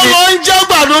ìsinmi. Wọ́n lọ ń jẹ́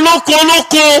àgbàdo lóko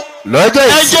olóko. Lọ́jọ́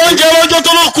ìsinmi. Ẹjọ́ oúnjẹ lọ́jọ́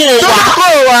tó lóko wá. Tó lóko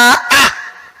wá.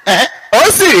 Ó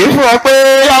sì rí fún ọ pé.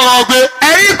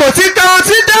 Ẹ̀yin kò ti ka ohun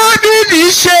tí Dáfídì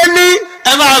ṣe ni.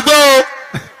 Ẹ máa gbọ́ o.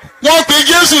 Wọ́n pe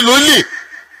Jésù lólè.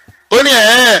 Ó ní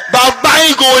bàbá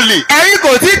yín kò lè. Ẹ̀yin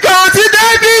kò ti ka ohun tí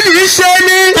Dáfídì ṣe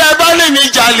ni. Bí ẹ bá lè mi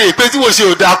jalè pé tí mo ṣe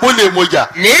ò dáa kó lè mo jà.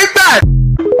 Nígbà.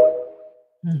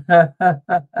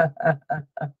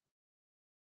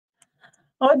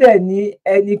 Wọ́n dẹ̀ ní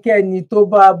ẹnikẹ́ni tó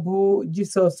bá bú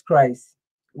Jesus Christ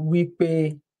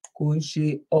wípé kò ń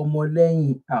ṣe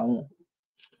ọmọlẹ́yìn àwọn.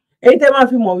 Èyí tẹ́ máa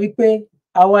fi mọ̀ wípé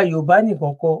àwa Yorùbá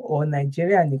nìkan kọ́ ọ̀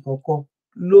Nàìjíríà nìkan kọ́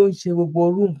ló ń ṣe gbogbo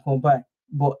orú nǹkan báyìí,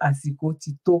 but àsìkò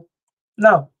ti tó.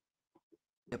 Now,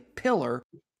 a pillar.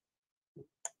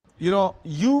 You know,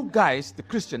 you guys, the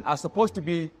Christian, are supposed to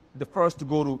be the first to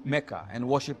go to Mecca and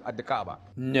worship at the Kaaba.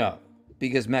 No,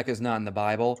 because Mecca is not in the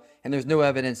Bible, and there's no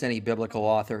evidence any biblical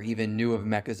author even knew of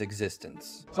Mecca's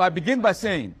existence. So I begin by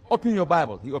saying, open your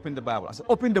Bible. He opened the Bible. I said,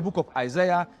 open the book of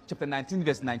Isaiah, chapter 19,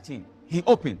 verse 19. He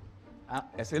opened.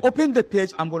 I said, open the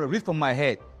page. I'm going to read from my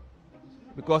head.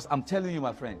 Because I'm telling you,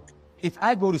 my friend, if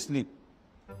I go to sleep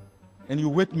and you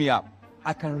wake me up,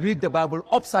 I can read the Bible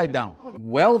upside down.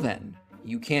 Well then,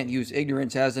 you can't use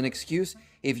ignorance as an excuse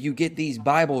if you get these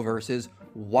Bible verses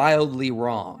wildly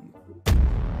wrong.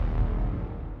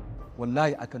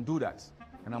 Wallahi, I can do that,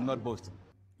 and I'm not boasting.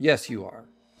 Yes, you are.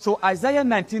 So Isaiah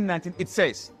 19:19, it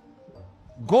says,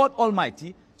 God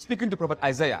Almighty speaking to Prophet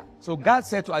Isaiah. So God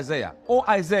said to Isaiah, "Oh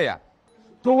Isaiah,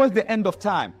 towards the end of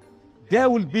time, there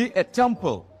will be a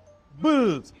temple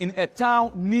built in a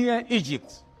town near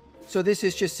Egypt." So this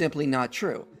is just simply not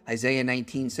true. Isaiah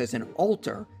 19 says an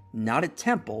altar, not a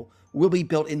temple, will be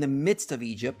built in the midst of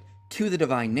Egypt to the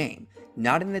divine name,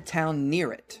 not in the town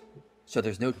near it. So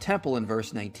there's no temple in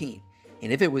verse 19.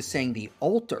 And if it was saying the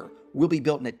altar will be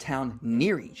built in a town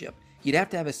near Egypt, you'd have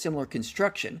to have a similar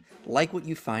construction like what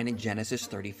you find in Genesis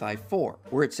 35:4,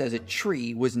 where it says a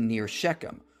tree was near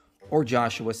Shechem, or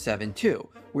Joshua 7:2,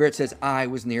 where it says I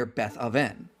was near Beth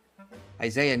Aven.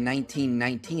 Isaiah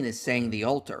 19:19 is saying the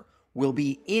altar will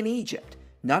be in Egypt,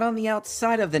 not on the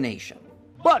outside of the nation.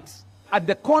 But at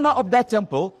the corner of that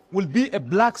temple will be a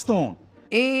black stone.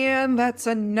 And that's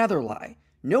another lie.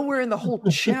 Nowhere in the whole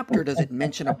chapter does it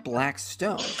mention a black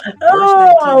stone. Verse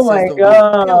 19 Oh my says there'll be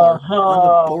a pillar on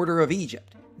God. the border of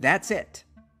Egypt. That's it.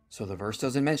 So the verse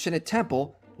doesn't mention a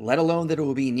temple, let alone that it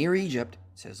will be near Egypt.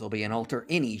 It says there'll be an altar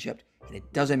in Egypt, and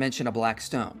it doesn't mention a black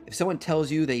stone. If someone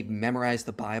tells you they've memorized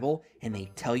the Bible and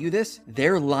they tell you this,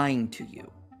 they're lying to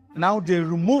you. Now they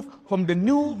remove from the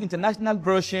New International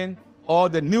Version or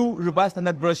the New Revised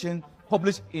Standard Version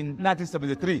published in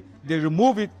 1973. They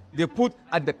remove it, they put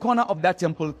at the corner of that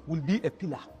temple will be a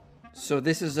pillar. So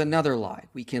this is another lie.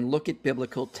 We can look at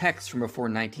biblical texts from before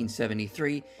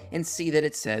 1973 and see that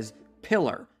it says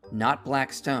pillar, not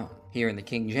black stone. Here in the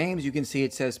King James, you can see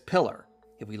it says pillar.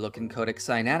 If we look in Codex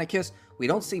Sinaiticus, we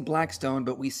don't see black stone,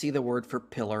 but we see the word for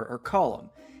pillar or column.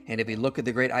 And if we look at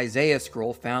the great Isaiah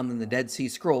scroll found in the Dead Sea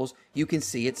Scrolls, you can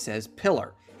see it says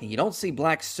pillar. And you don't see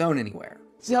black stone anywhere.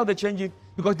 See how they change it?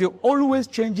 Because they're always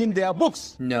changing their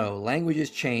books. No, languages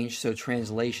change, so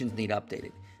translations need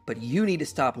updated. But you need to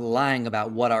stop lying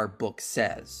about what our book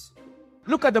says.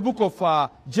 Look at the book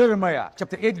of Jeremiah,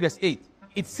 chapter 8, verse 8.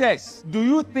 It says, do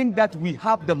you think that we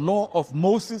have the law of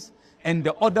Moses and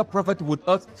the other prophet with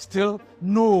us still?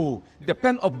 No. The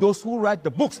pen of those who write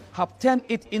the books have turned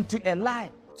it into a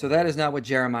lie. So that is not what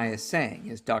Jeremiah is saying.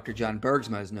 As Dr. John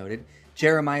Bergsma has noted,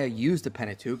 Jeremiah used the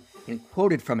Pentateuch and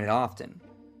quoted from it often.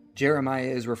 Jeremiah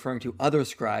is referring to other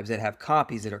scribes that have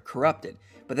copies that are corrupted,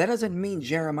 but that doesn't mean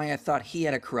Jeremiah thought he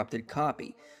had a corrupted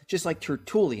copy. Just like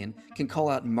Tertullian can call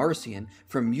out Marcion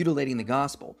for mutilating the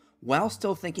gospel, while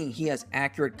still thinking he has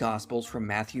accurate gospels from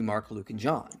Matthew, Mark, Luke, and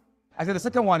John. I said the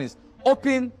second one is,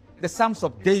 open the Psalms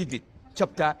of David,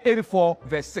 chapter 84,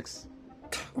 verse 6.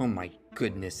 Oh my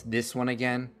goodness, this one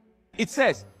again? It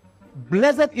says,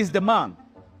 blessed is the man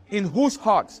in whose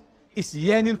heart is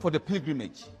yearning for the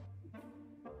pilgrimage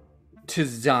to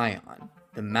Zion,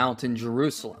 the mountain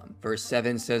Jerusalem. Verse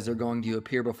 7 says they're going to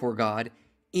appear before God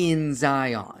in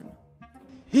Zion.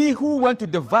 He who went to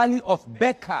the valley of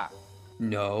Becca.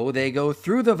 No, they go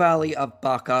through the valley of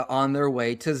Baca on their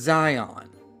way to Zion.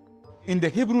 In the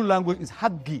Hebrew language, it's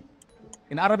Haggi.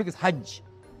 In Arabic, it's Hajj.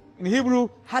 In Hebrew,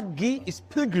 Haggi is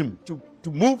pilgrim, to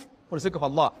move for the sake of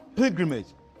Allah, pilgrimage.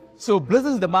 So blessed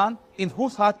is the man in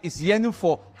whose heart is yearning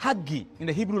for Haggi in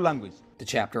the Hebrew language. The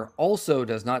chapter also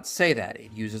does not say that.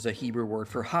 It uses a Hebrew word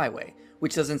for highway,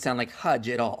 which doesn't sound like Hajj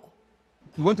at all.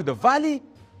 You went to the valley.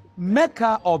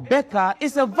 Mecca or Becca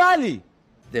is a valley.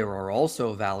 There are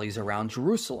also valleys around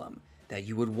Jerusalem that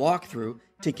you would walk through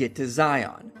to get to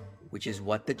Zion, which is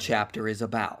what the chapter is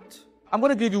about. I'm going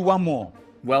to give you one more.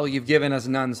 Well, you've given us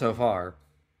none so far.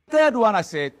 Third one I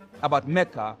said about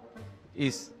Mecca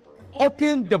is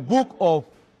open the book of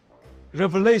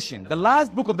Revelation, the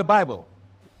last book of the Bible.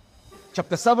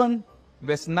 Chapter 7,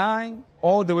 verse 9,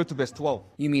 all the way to verse 12.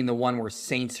 You mean the one where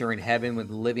saints are in heaven with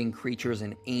living creatures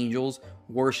and angels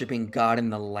worshiping God and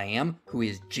the Lamb, who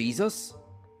is Jesus?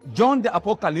 John the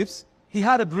Apocalypse, he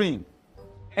had a dream.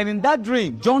 And in that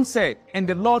dream, John said, and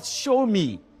the Lord showed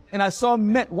me, and I saw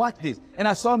men, watch this, and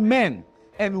I saw men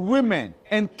and women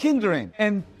and kindred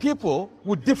and people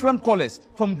with different colors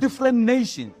from different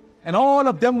nations. And all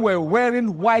of them were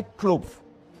wearing white clothes.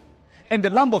 And the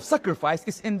lamb of sacrifice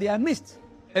is in their midst.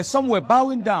 And some were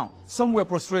bowing down, some were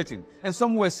prostrating, and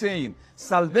some were saying,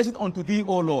 salvation unto thee,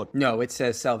 O Lord. No, it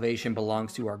says salvation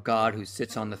belongs to our God who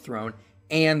sits on the throne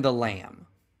and the Lamb.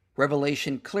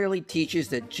 Revelation clearly teaches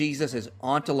that Jesus is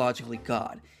ontologically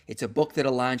God. It's a book that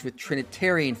aligns with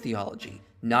Trinitarian theology,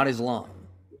 not Islam.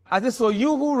 I said, so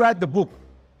you who write the book,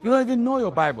 you don't even know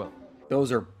your Bible.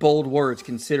 Those are bold words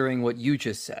considering what you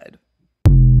just said.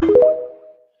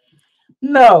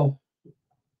 No.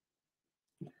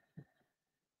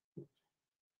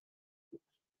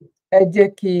 Ẹ jẹ́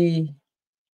kí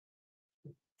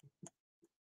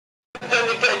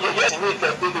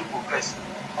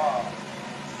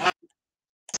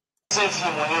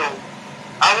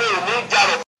àwọn èèyàn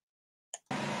jàrọ̀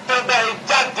tó bẹ̀rẹ̀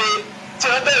jáde tí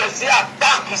wọ́n bẹ̀rẹ̀ sí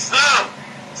attack Islam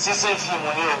ṣíṣe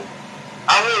fíìmù ni o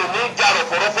àwọn èèyàn jàrọ̀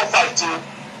fọ̀rọ̀fọ̀ fight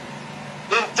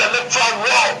intellectual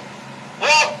war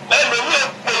wọ́n ẹlòmíì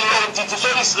pè é òjijì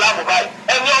sórí Islam báyìí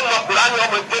ẹni ọmọ Kùránì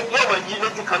ọmọ ẹgbẹ́ ọmọ yìí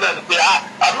lójú kan náà ni pé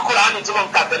àbí Kùránì tí wọ́n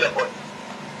ń kà tẹ́lẹ̀ bọ̀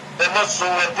ẹ má sọ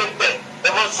wọn débẹ̀ ẹ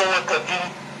má sọ wọn kankiri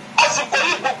àsìkò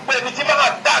yìí gbogbo ẹni tí máa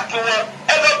attack wọn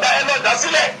ẹ lọ dá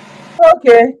sílẹ̀.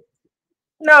 Okay.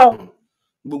 Now.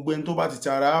 Gbogbo ẹni tó bá ti ti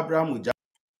ara Abrahamu já.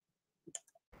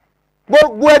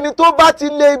 Gbogbo ẹni tó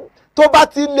bá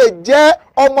ti lè jẹ́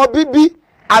ọmọ bíbí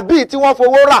àbí tí wọ́n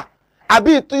fowó rà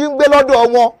àbí tí ń gbé lọ́dọ̀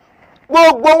wọn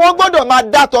gbogbo wọn gbọ́dọ̀ máa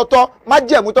dá tọ́tọ́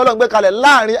májẹ̀mú tọ́lọ́run gbé kalẹ̀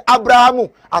láàrin Ábúráhámù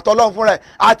àtọlọ́run fúnra ẹ̀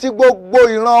àti gbogbo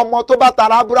ìran ọmọ tó bá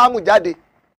tara Ábúráhámù jáde.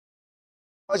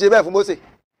 wọ́n ṣe bẹ́ẹ̀ fún Mósè.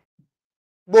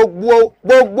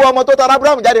 gbogbo ọmọ tó tara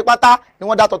Ábúráhámù jáde pátá ni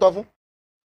wọ́n dá tọ́tọ́ fún.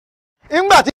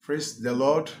 nígbà tí. Praise the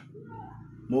Lord.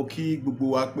 Mo kí gbogbo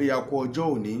wa pé a kú ọjọ́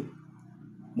òní.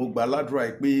 Mo gbà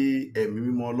ládùúrà pé ẹ̀mí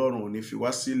mímọ́ Ọlọ́run ò ní fi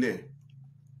wá sílẹ̀.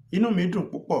 Inú mi dùn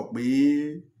púpọ̀ pé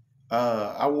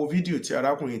a wo fídíò tí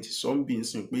arákùnrin ti sọ ń bí ń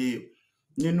sìn pé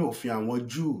nínú òfin àwọn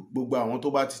Júù gbogbo àwọn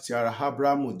tó bá ti ara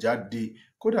Ábúráhámù jáde,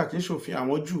 kódà kì í ṣòfin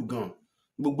àwọn Júù gan,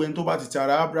 gbogbo ẹni tó bá ti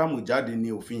ara Ábúráhámù jáde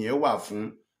ni òfin yẹn wà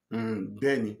fún.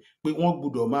 Bẹ́ẹ̀ ni pé wọ́n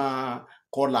gbọ́dọ̀ máa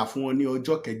kọlà fún wọn ní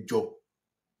ọjọ́ kẹjọ,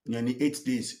 yẹn ní 8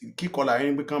 days, kíkọlà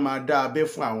yẹn pé kán máa dá abẹ́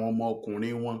fún àwọn ọmọ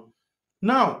ọkùnrin wọn.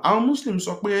 Now àwọn Muslim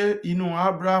sọ pé inú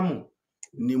Ábúráhámù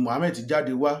ni Muhammad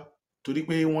jáde wá torí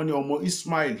pé wọ́n ní ọmọ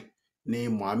Ismail ni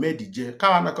Muhammad jẹ́.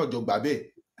 káwa náà kọjọ gbà bẹ́ẹ̀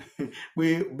pé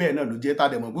bẹ́ẹ̀ náà ló jẹ́, tá a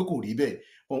dẹ̀ mọ̀ pé kò rí bẹ́ẹ̀.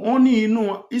 wọ́n ní inú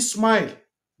Ismail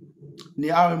ni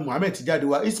Muhammad jáde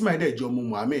wá. Ismail dẹ̀ jẹ́ ọmọ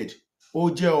Muhammad, ó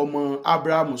jẹ́ ọmọ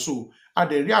Ábúráhámù. So a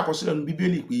dẹ̀ rí àkọsílẹ̀ nínú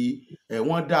Bíbélì pé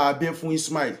wọ́n dá abẹ́ fún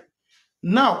Ismail.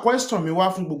 Now question mi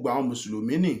wá fún gbogbo àwọn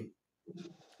mùsùlùmí ni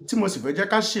tí mo sì fẹ́ jẹ́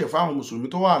ká ṣe fáwọn mùsùlùmí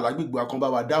tó wà lágbègbè akọ́nbá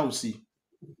wa dáhùn sí,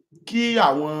 kí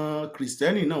àwọn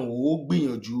kìrìsìtẹ́nì náà ó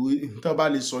gbìyànjú tó bá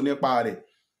lè sọ nípa rẹ̀.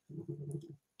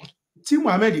 Tí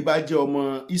Muhammad bá jẹ́ ọmọ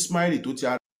Ismail tó ti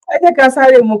ara. ẹ jẹ́ ká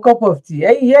sáré mu cup of tea.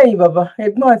 ẹ̀yin bàbá,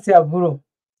 ẹ̀gbọ́n àti àbúrò,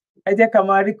 ẹ jẹ́ ká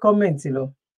máa rí kọ́mẹ̀ǹtì lọ.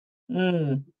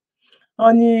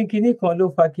 wọ́n ní kinní kan ló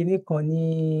fa kinní kan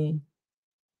ní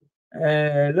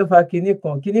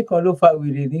kinní kan ló fa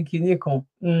wèrè ní kinní kan.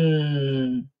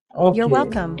 Okay. You're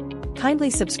welcome. Kindly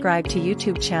subscribe to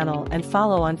YouTube channel and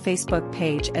follow on Facebook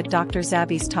page at Dr.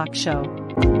 Zabby's Talk Show.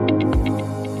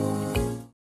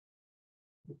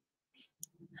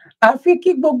 Àfi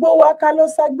kí gbogbo wa ká lọ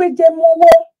ṣàgbéjẹ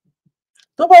mọ́wọ́.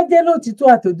 Tó bá jẹ́ lótìtọ́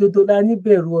àtòdodo la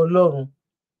níbẹ̀rù Ọlọ́run,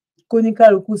 kó ní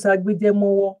kálukú ṣàgbéjẹ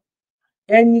mọ́wọ́.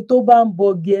 Ẹni tó bá ń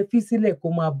bọgi ẹ fi sílẹ̀ kó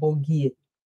máa bọgi ẹ̀.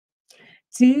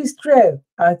 Ti Israel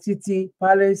àti ti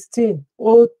Palestine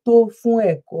ó tó fún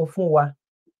ẹ̀kọ́ fún wa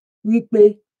wípé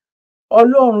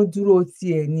Ọlọ́run dúró ti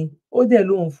ẹ̀ ni, ó dẹ̀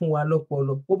lóun fún wa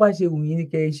lọ́pọlọ. Bó bá ṣe wù yín ní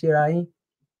kẹ́ ẹ ṣera yín.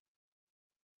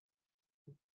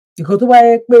 Ìkan tó bá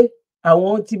yẹ pé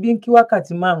àwọn ti bí ń kí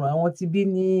wákàtí 5, àwọn ti bí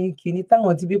ní kinní,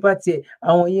 táwọn ti bí bá tiẹ̀,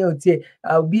 àwọn yẹn ò tiẹ̀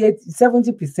bí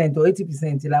 70% or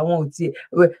 80% làwọn ò tiẹ̀,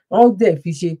 wọ́n dẹ̀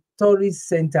fi ṣe tourist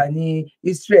center ní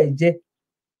Israel jẹ́.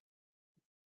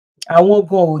 Àwọn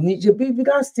gan ò ní ṣe bí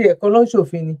gáàsì ẹ̀kọ́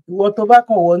lọ́ṣọ̀fin ni. Ìwọ tó bá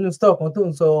kàn wọnú store kan tó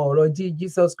ń sọ ọ̀rọ̀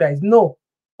Jesus Christ, no,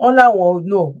 wọ́n láwọn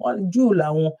no, Júù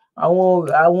làwọn,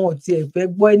 àwọn ò tiẹ̀ fẹ́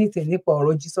gbọ́ anything nípa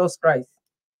ọ̀rọ̀ Jesus Christ.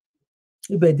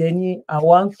 Ibẹ̀ dẹ̀ ni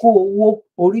àwa ń kó owó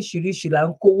oríṣiríṣi là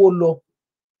ń kówó lọ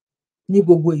ní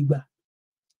gbogbo ìgbà.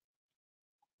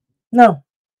 Now.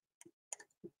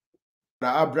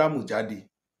 Ábúráhámù jáde,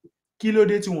 kí ló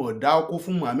dé tí wọn ò dá ọkọ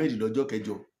fún Muhammad lọ́jọ́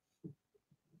kẹjọ?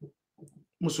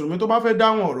 Mùsùlùmí tó bá fẹ́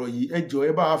dáhùn ọ̀rọ̀ yìí, ẹ jọ̀ọ́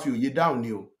ẹ bá wa fi òye dáhùn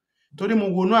ni o. Torí mo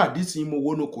wọnú àdìsí, mo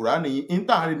wọnú Kùránì yìí, ń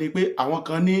tàn ní pé àwọn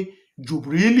kan ní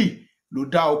Jubrili ló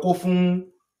dá ọkọ fún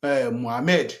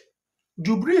Muhammad.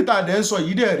 Jubrili tá a dẹ̀ ń sọ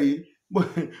yìí dẹ̀ rí,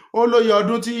 ó lóye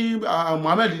ọdún tí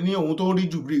Muhammad ní òun tó ń rí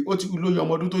Jubrili, ó ti lóye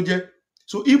ọmọ ọdún tó jẹ́.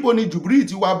 So ibo ni Jubrili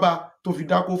ti wá bá tó fi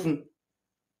dákó fún?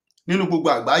 Nínú gbogbo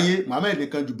àgbáyé Muhammad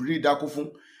nìkan Jubrili dákó fún.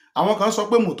 Àwọn kan sọ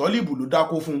pé Mùtọ́líbù ló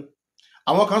dákó fún.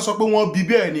 Àwọn kan sọ pé wọ́n bí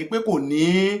bẹ́ẹ̀ ni pé kò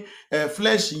ní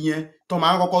flesh yẹn tó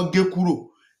máa ń kọ́kọ́ gé kúrò.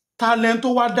 Talent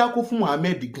tó wá dákó fún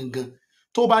Muhammad gangan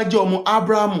tó bá jẹ́ ọmọ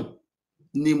Ábúráhámù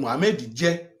ni Muhammad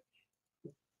jẹ́.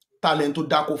 Talent tó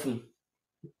dákó fún.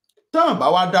 Tán bá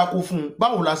wá dákó fún,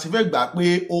 báwo la sì fẹ́ gbà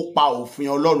pé ó pa òfin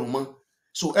Ọlọ́run mọ́?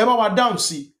 So ẹ bá wa dáhùn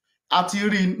sí. A ti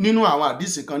rí nínú àwọn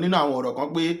àdìsí kan, nínú àwọn ọ̀rọ̀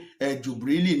kan pé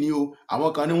Jubrili ni o,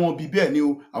 àwọn kan ní wọ́n bí bẹ́ẹ̀ ni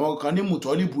o, àwọn kan ní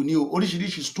Mùtọ́líbù ni o,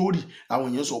 oríṣiríṣi story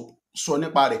àwọn èèyàn sọ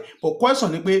nípa rẹ̀. But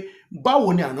question ni pé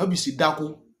báwo ni Ànábì sì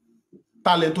dákó?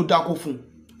 Talent tó dákó fún?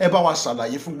 Ẹ bá wa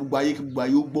ṣàlàyé fún gbogbo ayé kí gbogbo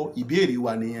ayé ó gbọ́. Ìbéèrè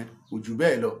wa nìyẹn, kò jù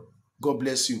bẹ́ẹ̀ lọ. God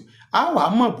bless you. A wá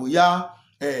mọ̀ bóyá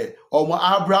ọmọ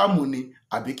Ábúráhámù ni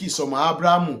àbí kì í sọmọ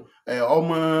Ábúráhámù,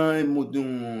 ọmọ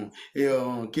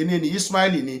kíní ni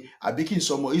Ismaili ni àbí kì í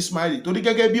sọmọ Ismaili. Torí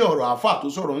gẹ́gẹ́ bí ọ̀rọ̀ àáfà tó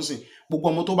sọ̀rọ̀ ń sìn, gbogbo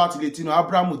ọmọ tó bá ti lè tinú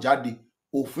Ábúráhámù jáde,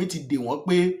 òfin ti dè wọ́n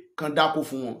pé kan dákó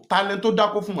fún wọn. Talent tó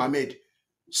dákó fún Muhammad?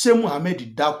 Ṣé Muhammad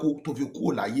dákó tó fi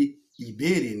kúrò láyé?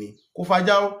 Ìbéèrè ni. Kó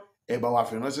fàjà ẹ bá wa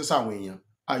fi ránṣẹ́ sáwọn èèyàn.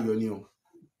 Ayọ̀ ni o.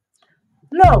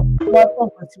 Now, wá kàn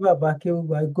kan tí bàbá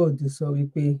Akéwùgbà God sọ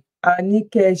wípé a ní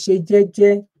kẹ́ ẹ ṣe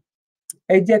jẹ́jẹ́,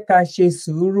 ẹ jẹ́ ká ṣe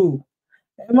sùúrù,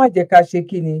 ẹ má jẹ́ ká ṣe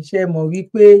kíni, ṣe mọ̀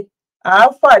wípé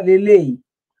àáfà lélẹ́yìí,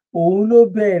 òun ló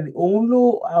bẹ̀rẹ̀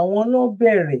àwọn ló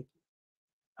bẹ̀rẹ̀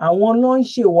àwọn ló ń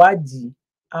ṣèwádìí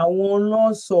àwọn ló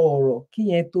ń sọ ọ̀rọ̀ kí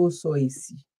yẹn tó sọ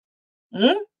èsì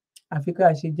àfi ká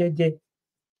ṣe jẹ́jẹ́.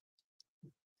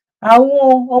 Àwọn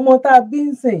ọmọ tá a bí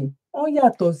ń sìn wọ́n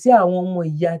yàtọ̀ sí àwọn ọmọ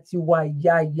ìyá tiwa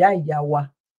ìyá wa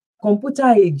kọ̀ǹpútà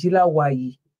èjì la wà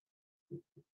yìí.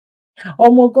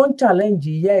 Ọmọ gan challenge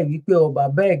ìyá ẹ̀ wípé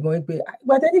bàbá ẹ̀ gan wípé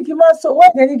ìgbà tẹ́ni kí n má sọ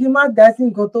wọ́n tẹ́ni kí n má dá sí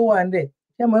nǹkan tó wà nílẹ̀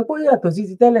ṣe mọ̀ pé ó yàtọ̀ sí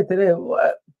ti tẹ́lẹ̀tẹ́lẹ̀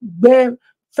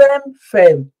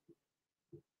fẹ́m.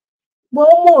 Mo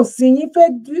ọmọ òsìn yín fẹ́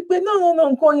wípé náà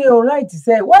nǹkan yẹn ò right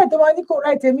sẹ́ wáyé tó máa ní kò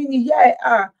right èmi ni ìyá ẹ̀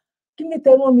kí ni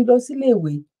tẹ́ rán mi lọ sílé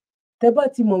ìwé tẹ́ bá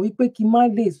ti mọ̀ wípé kí n má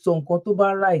lè sọ nǹkan tó bá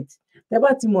right tẹ́ bá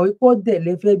ti mọ̀ wípé ọ̀dẹ̀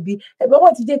lẹ fẹ́ bí ẹ bá wà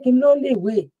ti jẹ́ kí n lọ lé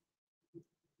ìwé.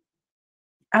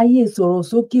 Ayé sọ̀rọ̀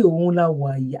sókè òun la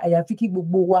wà yìí àyàfi kí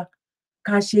gbogbo wa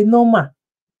ká ṣe normal.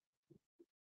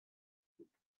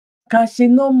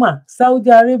 Saudi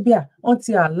Arabia wọ́n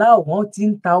ti allow wọ́n ti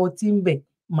ń ta ọtí ń bẹ̀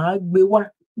máa gbé wá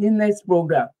ní next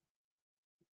program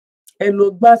ẹ lọ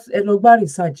gbá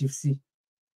research sí.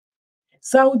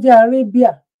 Saudi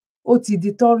Arabia ó ti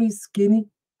di tourist kínní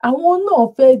àwọn náà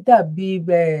fẹ́ dàbí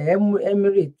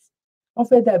Emirates wọ́n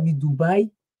fẹ́ dàbí Dubai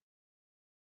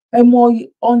ẹ mọ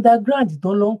underground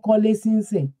tán lọ ń kọ́lé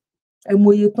sínsìn ẹ mọ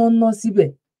iye tán ń ná síbẹ̀.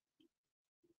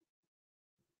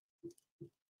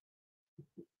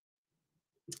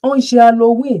 Wọ́n ń ṣe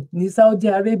Halloween ní Saudi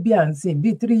Arabia ń sìn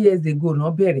bíi 3 years ago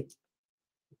náà bẹ̀rẹ̀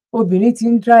obìnrin ti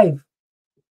ń drive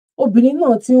obìnrin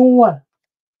náà ti ń wà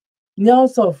ní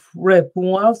House of Rep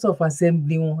wọn House of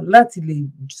Assembly wọn láti lè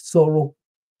sọ̀rọ̀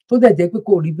tó dẹ̀ jẹ́ pé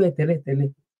kò rí bẹ́ẹ̀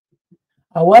tẹ́lẹ̀tẹ́lẹ̀.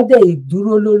 Àwa dẹ̀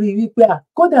dúró lórí wípé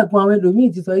kódà gan àwọn ẹlòmíì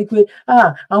ti sọ wípé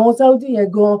àwọn Saudi yẹn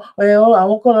gan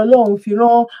àwọn kọ́ lọ́lọ́run fi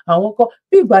rán àwọn kọ́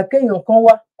bí ìgbà kéèyàn kan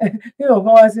wá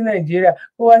sí Nàìjíríà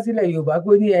kó wá sílẹ̀ Yorùbá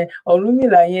kó ní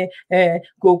Ọ̀rúnmìlà yẹn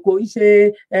kò ń ṣe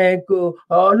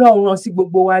Ọlọ́run rán sí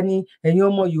gbogbo wa ní ẹ̀yin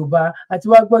ọmọ Yorùbá àti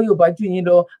wá gbọ́ Yorùbá jù yín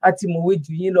lọ àti mọ̀wé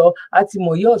jù yín lọ àti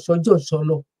mọ̀yé ọ̀ṣọ́jọ̀ṣọ́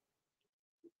lọ.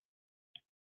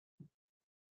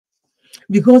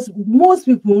 Because most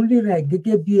people ń ríra ẹ̀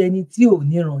gẹ́gẹ́ bí ẹni tí ò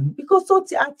níran ni because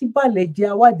a ti balẹ̀ jẹ́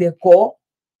awádẹ́kọ́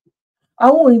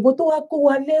àwọn òyìnbó tó wá kó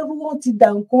wa lẹ́rú wọ́n ti dà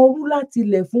nǹkan rú láti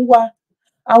ilẹ̀ fún wa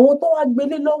àwọn tó wá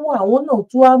gbélé lọ́wọ́ àwọn náà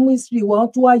tó wá mú history wa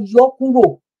tó wá yọ kúrò.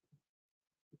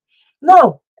 Now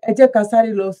ẹ jẹ́ ká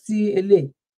sáré lọ sí eléyìí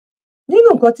nínú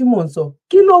nǹkan tí mò ń sọ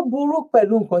kí ló burú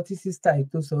pẹ̀lú nǹkan tí sísá yìí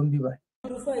tó sọ ń bí báyìí.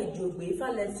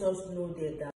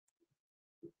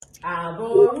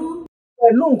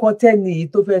 Pẹ̀lú nǹkan tẹ́ni yìí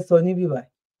tó fẹ́ sọ níbí báyìí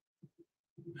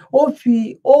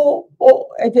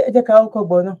ẹ jẹ́ ká kọ́kọ́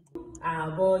gbọ́ náà.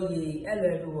 Hello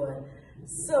everyone.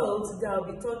 So today I'll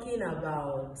be talking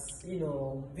about,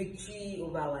 victory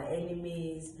over our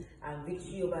enemies and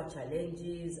victory over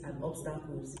challenges and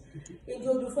obstacles.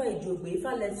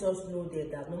 Ifa lets us know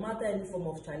that no matter any form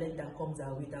of challenge that comes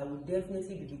our way, that will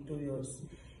definitely be victorious.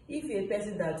 If you're a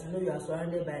person that you are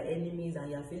surrounded by enemies and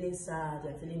you're feeling sad,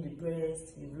 you're feeling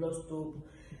depressed, you've lost hope,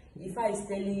 Ifa is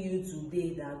telling you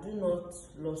today that do not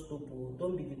lose hope,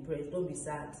 don't be depressed, don't be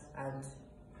sad, and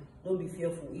don't be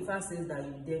fearful. Ifa says that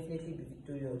you will definitely be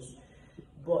victorious.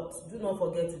 But do not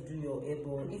forget to do your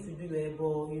ebo. If you do your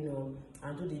ebo,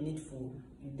 and do the needful,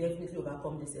 you definitely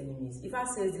overcome these enemies. Ifa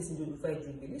says this in Odufa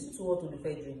Ejugbe. Listen to what Odufa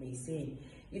Ejugbe is saying.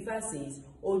 Ifa says,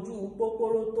 Oju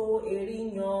poporoto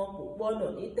erinyan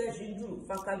popono iteshinju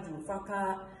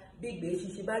faka bigbe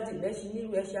shishibaji meshi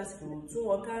niru eshaskuru tun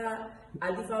okara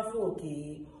adifafu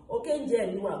oke oke nje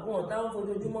ni wa gbon ta won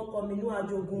fojojumo ko mi nu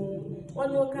ajogun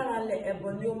won ni okara le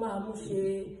ebo ni o ma mu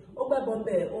se o gbebo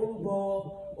nbe orubo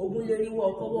ogunleriwo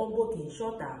oko won bo ki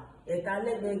shota eta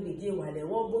legbe gbeje wale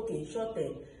won bo ki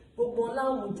shote gbogbo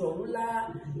láwọn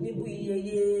jọrúlá níbu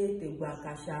iyeye tègbà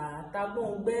kàṣà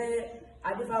tagbọn gbẹ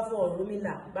adífáfọ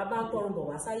Ọ̀rúnmìlà bàbá ń tọrùn bọ̀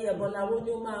wá sáyé ẹbọláwó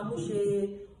ni ó máa mú ṣe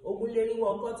ogunléríwọ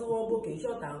ọkọ tí wọ́n gòkè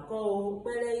ṣọ̀tà ńkọ́ o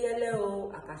pẹ́rẹ́yẹ́lẹ́ o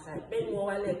àkàṣà ìpẹnu wọn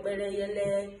wálẹ̀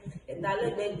pẹ́rẹ́yẹ́lẹ́ ẹ̀ta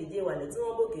lẹ́gbẹ̀ẹ́ gbèdé wàlẹ̀ tí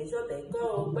wọ́n gòkè ṣọ̀tà ńkọ́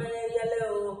o pẹ́rẹ́yẹ́lẹ́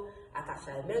o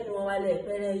àkàṣà ìpẹnu wọn wálẹ̀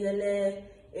pẹ́rẹ́yẹ́lẹ́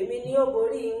èmi ni ó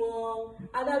borí wọn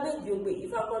adábẹ́jì ògbè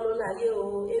Ifá kọ́ ló láyé o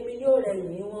èmi ni ó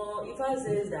rẹ̀yìn wọn Ifá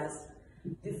says that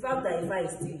the fact that Ifa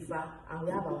is still Ifa and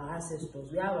we have our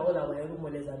ancestors, we have all our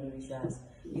Erumoles and Orishas,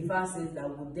 Ifa says that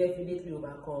we'll definitely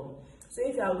overcome. So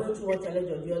if you are going through one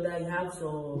challenge or the other, you have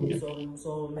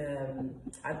some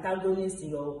antagonists in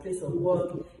your place of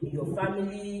work, in your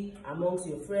family, amongst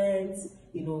your friends,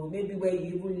 maybe where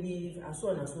you even live, and so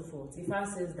on and so forth. Ifa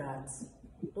says that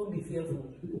don't be fearful,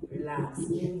 relax,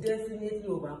 you will definitely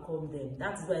overcome them.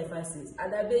 That is why Ifa says,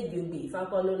 Adabe Jogbe, Ifa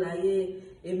kọ́ ló láyé,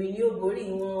 èmi ni ó borí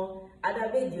wọn.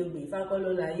 Adabeji Ogbe,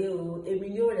 Fakololaye,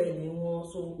 Emilio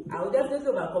Reniwon. So I will definitely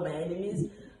overcome my enemies.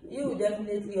 You will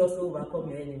definitely also overcome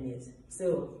your enemies.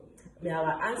 So may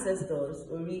our ancestors,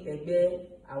 Ori, Egbe,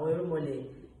 Awerumole,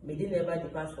 may they never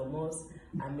depart from us,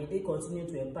 and may they continue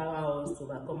to empower us to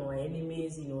overcome our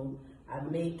enemies, you know,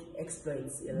 and make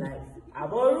exploits in life.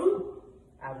 Aboru,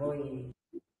 Aboye.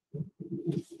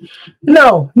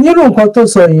 Now, nínú nǹkan tó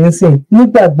sọ yìí ń sìn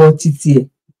nígbàgbọ́ títí ẹ̀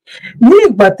ní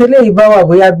ìgbà tẹ́lẹ̀ yìí bá wà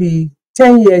bóyá bíi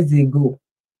 10 years ago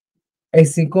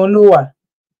ẹ̀sìn kan ló wà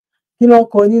kí ló ń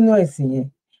kọ nínú ẹ̀sìn yẹn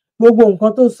gbogbo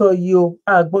nǹkan tó sọ yìí o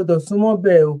a gbọ́dọ̀ súnmọ́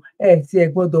bẹ́ẹ̀ o tí ẹ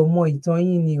gbọ́dọ̀ mọ ìtàn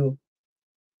yín ni o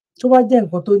tó bá jẹ́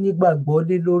nǹkan tó nígbàgbọ́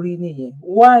lé lórí nìyẹn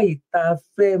wá ìta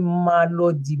fẹ́ máa lọ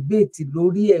dìbéètì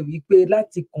lórí ẹ̀ wípé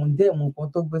láti kọ̀ndẹ̀mù nǹkan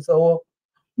tó gbé sọ́wọ́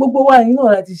gbogbo wa yìí náà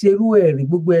láti ṣerú ẹ̀ rí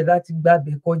gbogbo ẹ̀ láti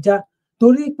gbàbẹ̀ kọjá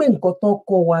torí pé nǹkan tán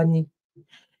kọ́ wa ni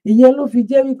ìyẹn ló fi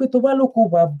jẹ́ wípé tó bá lóko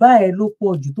bàbá ẹ ló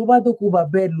pọ̀ jù tó bá dóko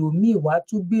bàbá ẹ lòmíì wá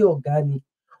tún gbé ọ̀gá ni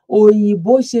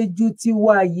òyìnbó ṣe ju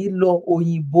tiwa yìí lọ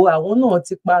òyìnbó àwọn náà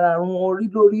ti para run orí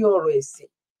lórí ọ̀rọ̀ ẹ̀sìn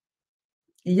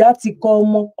ìyá ti kọ́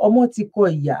ọmọ ti kọ́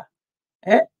ìyá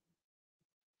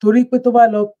torí pé tó bá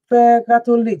lọ fẹ́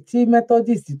catholic tí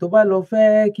methodist tó bá lọ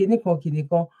fẹ́ kinní kan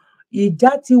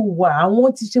ìjà ti wà àwọn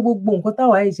ti ṣe gbogbo nǹkan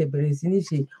táwa ẹ̀ṣẹ̀ bẹ̀rẹ̀ sí ní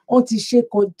ṣe wọ́n ti ṣe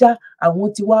kọjá àwọn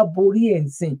ti wá borí ẹ̀ ń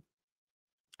sìn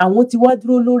àwọn ti wá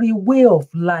dúró lórí way of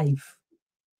life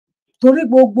torí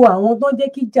gbogbo àwọn tó ń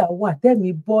jẹ́ kíjà wà tẹ́mi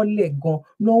bọ́lẹ̀ gan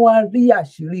ló wá rí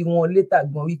àṣírí wọn létà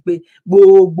gan wípé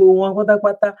gbogbo wọn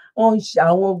pátápátá wọ́n ń ṣe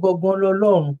àwọn gangan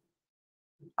lọ́lọ́run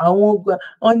àwọn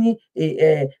wọ́n ní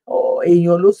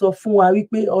èèyàn ló sọ fún wa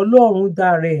wípé ọlọ́run dá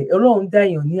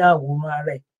èèyàn ní àwòrán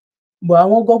ara ẹ̀ bọ̀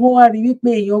àwọn gangan wá rí wípé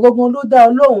èèyàn gangan ló dá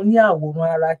ọlọ́run ní àwòrán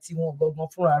ara tiwọn gangan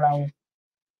fúnra ara wọn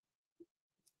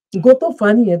nǹkan tó fà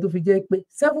á nìyẹn tó fi jẹ́ pé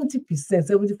 70%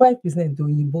 75%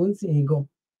 òyìnbó ń sìn gan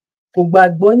kò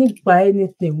gbàgbọ́ nípa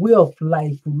anything way of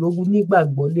life ló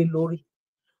nígbàgbọ́ lé lórí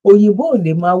òyìnbó ò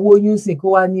lè máa wóyún sìn kó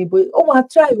wá ní bóyá ó máa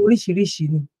try oríṣiríṣi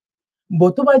ni bọ̀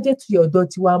tó bá jẹ́ ti ọ̀dọ̀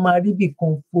tiwa a máa rí ibì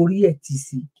kan forí ẹ̀ tì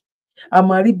sí a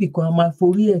máa rí ibì kan a máa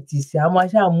forí ẹ̀ tì sí a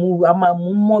máa mú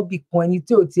mọ́ ibì kan ẹni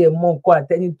tí ò tiẹ̀ mọ nǹkan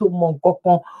àtẹni tó mọ nǹkan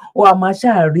kan ó a máa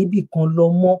ṣáà rí ibì kan lọ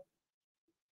mọ́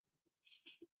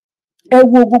ẹ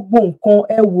wo gbogbo nǹkan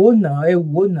ẹ wò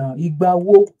náà ìgbà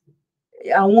wo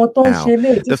àwọn tó ń ṣe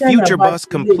lè tí China bá ṣe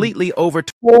lè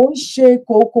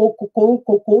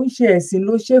kò ń ṣe ẹ̀sìn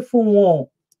ló ṣe fún wọn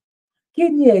kí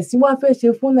ni ẹ̀sìn wá fẹ́ ṣe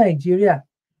fún Nàìjíríà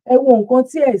ẹ wo nǹkan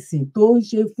tí ẹ̀sìn tó ń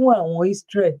ṣe fún àwọn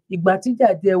Israel ìgbà tíjà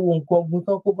dé ẹ wo nǹkan ogun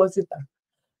tán kó bọ́ síta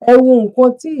ẹ wo nǹkan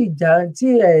tí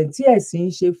ẹ̀sìn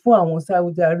ń ṣe fún àwọn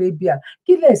Saudi Arabia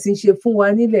kí lẹ̀sìn ṣe fún wa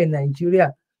nílẹ̀ Nàìjíríà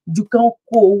ju kán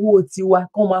kó owó tiwa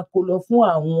kán máa kó lọ fún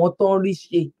àwọn tó ń rí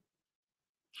ṣe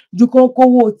ju kán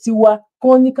kówó tiwa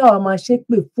kán ní káwa máa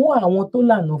ṣépè fún àwọn tó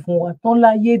lànà fún wa tán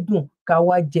láyé dùn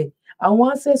káwa jẹ àwọn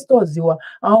ancestors wa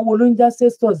àwọn wo ló ń jẹ́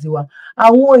ancestors wa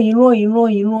àwọn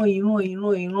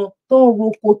ìran tó ń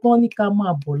roko tán ní ká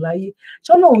máa bọ̀ láyé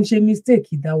ṣọ́nà òun ṣe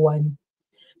mistake dá wa ni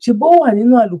ṣùgbọ́n ó wà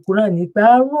nínú àlùkùránì ní pé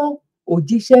a rán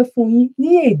òjíṣẹ́ fún yín ní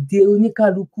èdè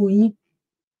oníkálukú yín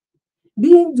bí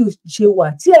Hindu ṣe wà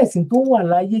tí ẹ̀sìn tó wà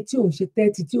láyé tí òun ṣe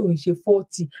 30 tí òun ṣe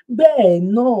 40 bẹ́ẹ̀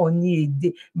náà ni èdè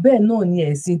bẹ́ẹ̀ náà ni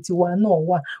ẹ̀sìn tiwa náà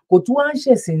wà kò tún wá ń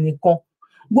ṣẹ̀sìn nìkan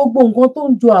gbogbo nǹkan tó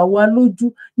ń jọ àwa lójú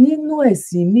nínú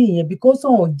ẹ̀sìn míì yẹn because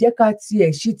ọ̀hún jẹ́ ká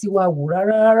tiẹ̀ ṣí tiwa wò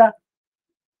rárá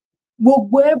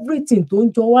gbogbo everything tó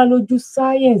ń jọ wá lójú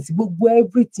science gbogbo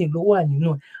everything ló wà nínú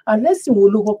ẹ̀ àlẹ́sìn wo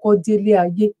ló kọ́kọ́ délé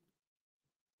ayé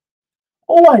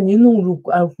ó wà nínú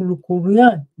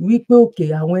Quran wípé òkè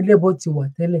àwọn ẹlẹ́bọ ti wà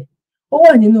tẹ́lẹ̀ ó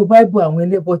wà nínú Bible àwọn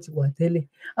ẹlẹ́bọ ti wà tẹ́lẹ̀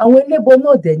àwọn ẹlẹ́bọ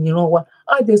náà dẹ̀ níran wa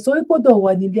a dẹ̀ sọ wípé ọ̀dọ̀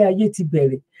wa nílé ayé ti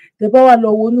bẹ̀rẹ̀ tẹ́ bá wá lọ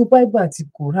wo inú Bible àti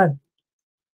Quran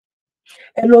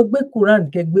ẹ lọ gbé Quran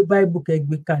kẹ́ gbé Bible kẹ́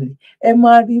gbé kalẹ̀ ẹ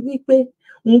máa rí wípé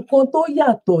nǹkan tó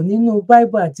yàtọ̀ nínú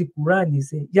Bible àti Quran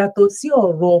ṣe yàtọ̀ sí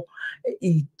ọ̀rọ̀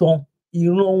ìtàn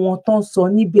ìran wọn tán sọ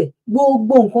níbẹ̀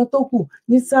gbogbo nǹkan tó kù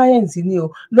ní sáyẹ̀nsì ni o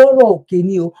lọ́rọ̀ òkè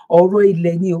ni o ọ̀rọ̀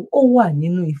ilẹ̀ ni o ó wà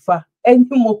nínú Ifá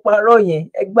ẹni mo parọ́ yẹn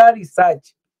ẹ gbá research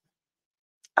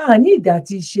a ní ìdá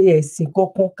ti ṣe ẹ̀sìn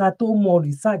kankan ká tó mọ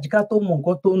research ká tó mọ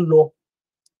nǹkan tó ń lọ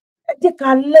ẹ jẹ́ ká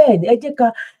learn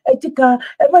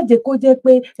ẹ má jẹ́ kó jẹ́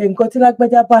pé nǹkan tí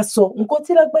lágbájá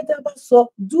bá sọ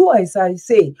do as I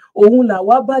say òun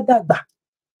làwa bá dàgbà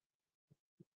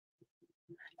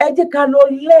ẹ jẹ́ ká lọ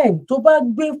learn tó bá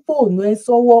gbé fóònù ẹ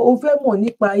sọ́wọ́ o fẹ́ mọ̀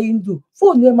nípa Hindu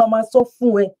fóònù ẹ máa sọ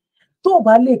fún ẹ tó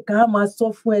bá lè ká máa sọ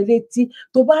fún ẹ létí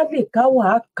tó bá lè ká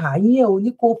wàá kà á yẹn ò ní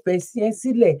kó fẹ́ sí ẹ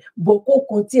sílẹ̀ bọ̀ kó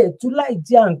kan tiẹ̀ tú láì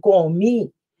jẹ́ nǹkan míì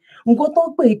nǹkan tó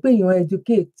ń pè é pé èèyàn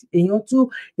educate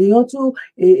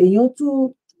èèyàn tú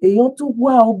èèyàn tún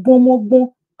wá ọgbọ́n mọ́gbọ́n.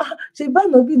 Ṣe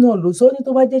bánabi náà ló sọ ní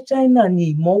tó bá jẹ́ China ni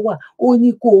ìmọ̀ wà, ó ní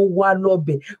kó o wá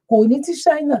lọ́bẹ̀, kò ní tí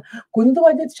China, kò ní tó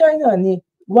bá jẹ́ China ni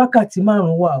wákàtí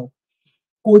 5 wà o,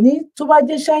 kò ní tó bá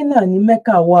jẹ́ China ni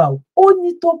Mecca wà o, ó ní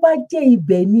tó bá jẹ́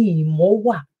ibẹ̀ ni ìmọ̀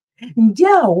wà.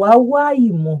 Ǹjẹ́ àwa wá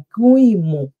ìmọ̀ kún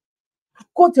ìmọ̀?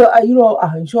 Kó tẹ irọ́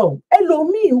àìsàn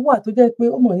ẹlòmíì wà tó jẹ́ pé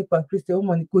ó mọ̀ nípa Christian, ó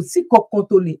mọ̀ ní kò sí kankan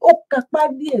tó lè, ó ka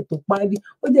párí ẹ̀ tó parí,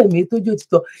 ó dẹ̀ mí tó jó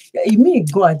títọ́. Ìmíì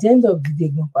gan at the end of the day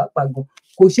gan pàápàá gan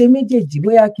kò ṣe méjèèjì,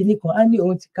 bóyá kinní kan á ní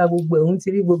òun ti ka gbogbo ẹ̀, òun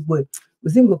ti rí gbogbo ẹ̀, kò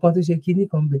sí nǹkan kan tó ṣe kinní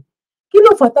kan bẹ̀. Kí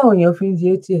ló fà táwọn èèyàn fi ń di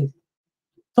ATS?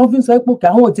 Tán fi ń sọ pé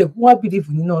àwọn ò tiẹ̀ kún wá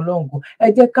bìlífù nínú Ọlọ́run gan, ẹ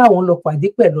jẹ́ káwọn lọ pàdé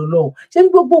pẹ̀lú Ọlọ́run. Ṣé ní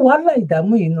gbogbo wàhálà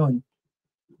ìdààmú yìí náà ni?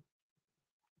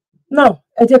 Now,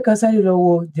 ẹ jẹ́ ká sáré lọ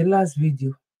wo the last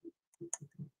video.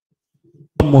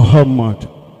 Muhammad.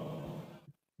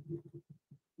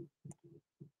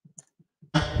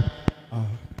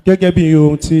 Gẹ́gẹ́ bí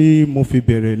ohun tí mo fi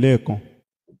bẹ̀rẹ̀ lẹ́ẹ̀kan,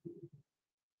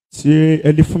 tí ẹ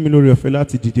lè fún mi lórí ọ̀fẹ́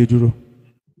láti dìde dúró.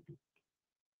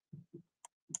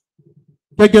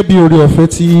 Gẹ́gẹ́ bí orí ọ̀fẹ́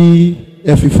tí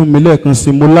ẹ fi fún mi lẹ́ẹ̀kan sí,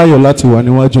 mo láyọ̀ láti wà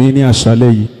níwájú yín ní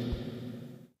àṣálẹ́ yìí.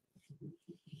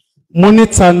 Mo ní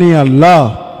ta ni Allah,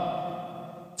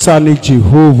 ta ni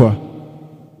Jehovah.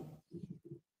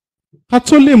 Ká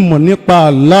tó lè mọ̀ nípa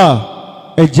Allah,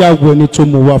 ẹ jẹ́ á wo ẹni tó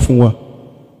mú wá fún wa.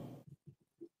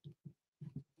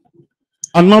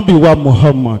 Ànábì wa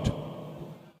Muhammad.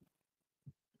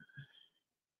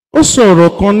 Ó sọ ọ̀rọ̀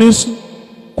kan ní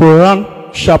Quran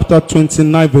chapter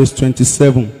 29 verse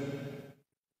 27.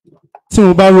 Tí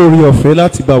mo bá rí orí ọ̀fẹ́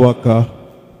láti bá wa kà.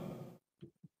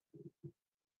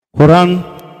 Quran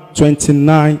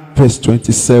 29 verse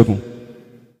 27.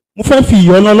 Mo fẹ́ fi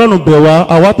ìyọ́nú Ọlọ́run bẹ̀ wá,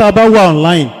 àwa tá a bá wà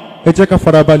online, ẹ jẹ́ ká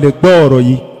farabalẹ̀ gbọ́ ọ̀rọ̀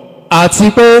yìí. Àti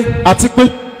pé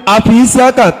a fi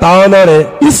Ísáàkà ta ọlọ́rẹ.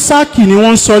 Ísáàkì ni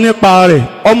wọ́n ń sọ nípa rẹ̀,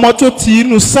 ọmọ tó ti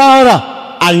inú Sáárà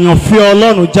àyànfẹ́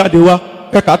Ọlọ́run jáde wá.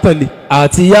 Kẹ́kà tẹ̀lé.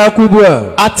 Àti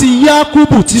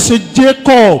Yakubu tí ṣe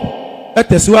Jacob. Ẹ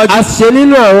tẹ̀síwájú. A ṣe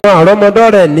nínú àwọn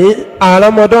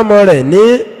àrọ́mọdọ́mọ rẹ̀ ní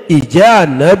ìjẹ́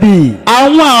ànábì.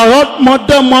 Àwọn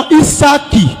àrọ́mọdọ́mọ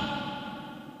Ísáàkì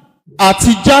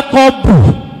àti Jákọ́bù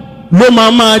ló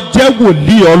máa jẹ́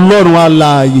wòlíì Ọlọ́run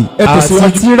alààyè. Ẹ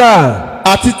tẹ̀síwájú.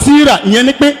 Àti Tírà, ìyẹn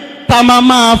ni pé ta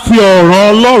máa fi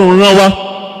ọ̀rọ̀ Ọlọ́run rán wa.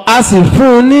 A sì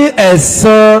fún un ní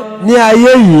ẹ̀san ní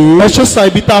ayé yìí. Ẹ ṣe sa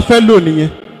ibi tá a fẹ́ lò nìyẹn.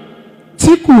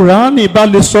 Tí Kùránì bá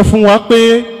lè sọ fún wa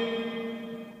pé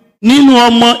nínú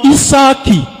ọmọ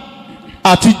Ísáàkì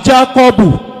àti Jákọ́bù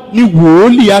ni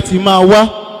wòólì á ti máa wá,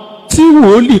 tí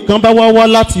wòólì kan bá wá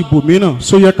láti ibòmíràn,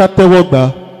 só yẹ ká tẹ́wọ́ gbà á.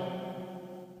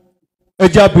 Ẹ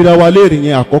jẹ́ á bira wa léèrè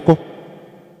yẹn àkọ́kọ́.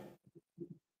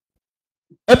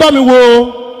 Ẹ bá mi wo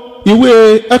ìwé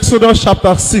Exodus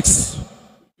chapter 6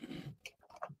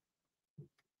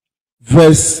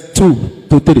 verse 2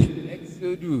 to 3.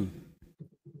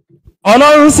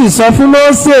 Ọlọ́run sì sọ fún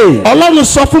Mósè. Ọlọ́run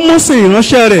sọ fún Mósè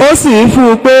ìránṣẹ́ rẹ̀. Ó sì ń fún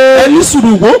un pé. Ẹni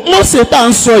sùúrù wo Mósè tá à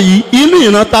ń sọ yìí, inú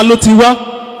ìran ta ló ti wá?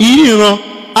 Ìran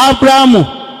Ábúráhámù,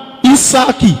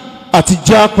 Ísáàkì àti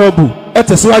Jákọ́bù. Ẹ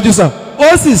tẹ̀síwájú sà.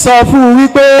 Ó sì sọ fún un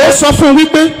wípé. Ó sọ fún un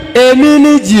wípé. Èmi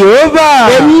ni Jehovah.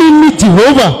 Èmi ni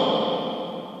Jehovah.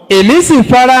 Èmi sì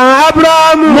farahàn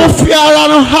Ábúráhámù. Mo fi ara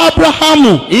hàn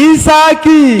Ábúráhámù.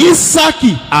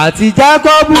 Ísáàkì. Àti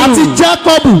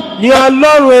Jákọ́bù. Ní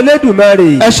Ọlọ́run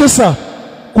Elédùmarè. Ẹ ṣé sà.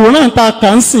 Kùránì ta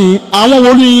kà ń sìn, àwọn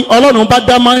wo ni Ọlọ́run bá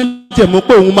dá máa ń jẹ̀mú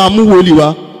pé òun máa mú wòlíì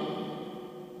wá.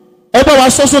 Ẹ bá wa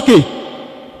sọ sókè.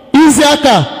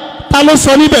 Ísáàkà, ta ló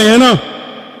sọ níbẹ̀ yẹn náà?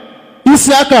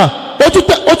 Ísáàkà, ó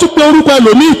tún pé orúkọ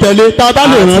ẹlòmíì tẹ̀lé tá a bá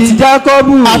lè rántí.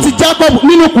 Àti Jákọ́bù.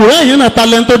 Nínú Kùránì yẹn náà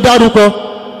talent tó dárúkọ.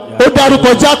 Ó dárúkọ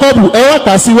Jákọ́bù, ẹ wá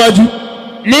kà síwájú.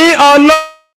 Ní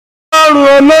Ọlọ́run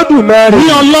Olódùmarè. Ní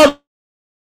Ọlọ́run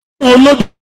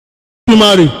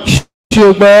Olódùmarè.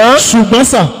 Ṣùgbọ́n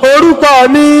sà. Orúkọ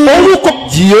mi.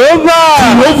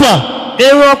 Jehovah. Ni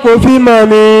wọn kò fi mọ̀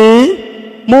mí.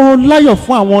 Mo láyọ̀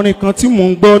fún àwọn orin kan tí mò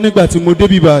ń gbọ́ nígbà tí mo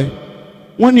débí báyìí.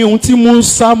 Wọ́n ní ohun tí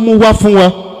Mùsá mú wá fún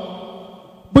wa.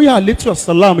 Bóyá àlétò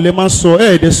sàlám lè máa sọ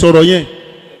ẹ̀ẹ́dẹ̀ sọ̀rọ̀ yẹn.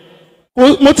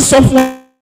 Mo ti sọ fún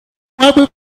wa pé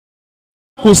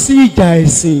kò sí ìjà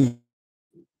ẹ̀sìn.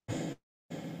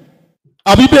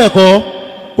 Àbí bẹ́ẹ̀ kọ́,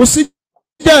 kò sí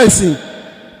ìjà ẹ̀sìn.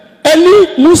 Ẹni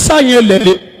Mùsá yẹn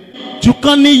lẹ̀lẹ̀ jù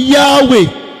kan ní Yahweh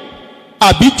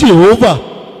àbí Jehovah,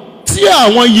 tí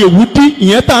àwọn Yehudi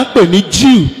ìyẹn tá ń pè ní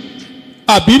Jew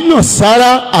àbí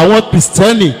Nàsárà àwọn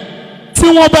Kìrìsìtẹ́nì, tí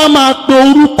wọ́n bá máa pe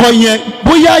orúkọ yẹn,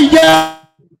 bóyá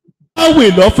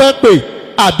Yahweh ló fẹ́ pè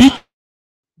àbí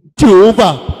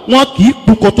Jehovah, wọn kì í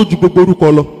dúkọ tó ju gbogbo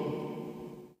orúkọ lọ.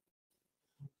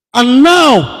 And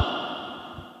now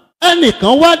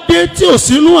ẹnìkan wá dé tí ò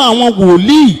sínú àwọn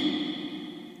wòlíì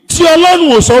tí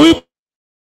Ọlọ́run ò sọ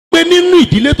wípé nínú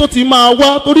ìdílé tó ti máa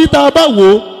wá, torí tá a bá wò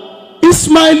ó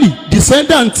Ismaili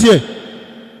descendant ẹ̀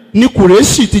ní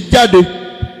Kùrẹ́ṣì ti jáde,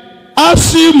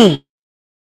 Asimu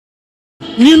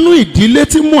nínú ìdílé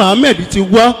tí Muhammed ti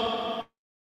wá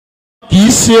kì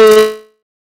í ṣe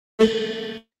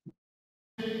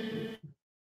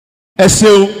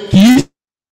ẹ̀ṣẹ̀ kì í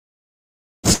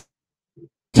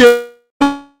ṣe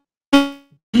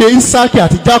ilé Isaki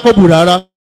àti Jacobu rárá.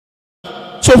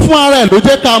 So fún ara ẹ̀ ló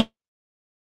jẹ́ ká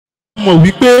mọ̀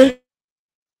wípé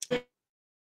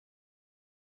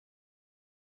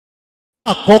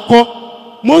àkọ́kọ́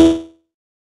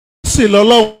Mósè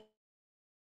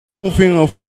lọ́lọ́run fi hàn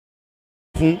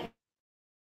fún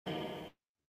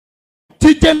tí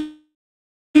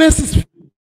Genesis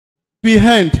fi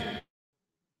hand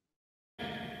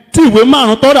tí ìwé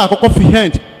márùn tọ́rọ̀ àkọ́kọ́ fi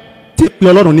hand tí ìpè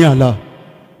Ọlọ́run ní Allah.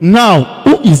 Now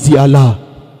who is the Allah?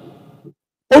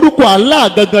 Orúkọ Allah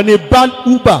gangan ni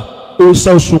Baal-Uba,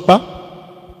 òòṣà òṣùpá.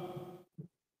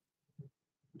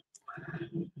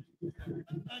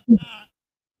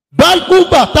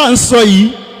 Baal-Uba tá à ń sọ yìí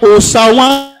òòṣà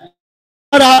wọn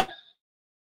ara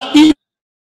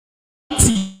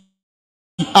Íjíbítì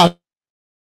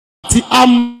àti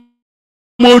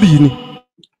Ámórì ni.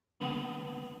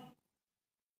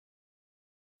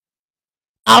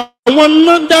 Àwọn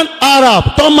Northern Arab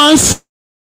tó máa ń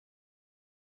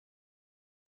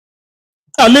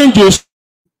challenge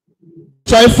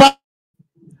ṣàìfà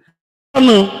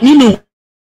nínú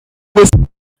ìwé.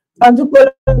 Adúpẹ́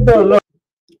lọ́dọ̀ Ọlọ́run.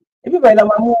 Ibi ìbàdàn la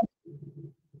máa mú.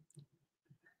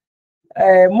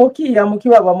 Mo kí ìyá, mo kí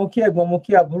bàbá, mo kí ẹ̀gbọ́n, mo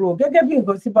kí àbúrò. Gẹ́gẹ́ bí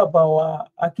nǹkan tí bàbá wa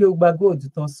Akéwùgbà Gold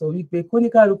tán sọ wípé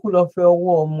kóníkálukú lọ fẹ́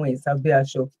ọwọ́ ọmọ ẹ̀ sábẹ́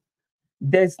aṣọ.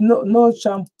 There's no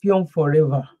champion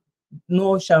forever.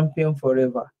 No champion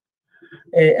forever.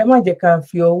 Ẹ má jẹ́ ká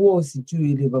fi ọwọ́ òsì ju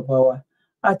ilé bàbá wa.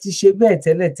 A ti ṣe bẹ́ẹ̀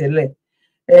tẹ́lẹ̀tẹ́lẹ̀.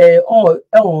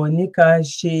 Ọ̀hún ní ká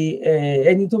ṣe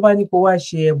ẹni tó bá ní kó wá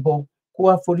ṣe ẹbọ kó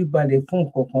wá forí balẹ̀ fún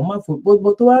nǹkan kan, má fi gbogbo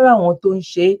tó wá rà wọn tó ń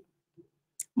ṣe é,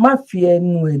 má fi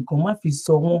ẹnu ẹ̀gàn má fi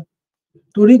sọ wọ́n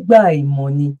torí gbà ìmọ̀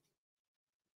ni.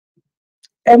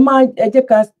 Ẹ jẹ́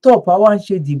ká stop àwa ń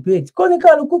ṣe debate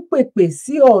kóníkálukú pèpè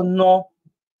sí ọ̀nà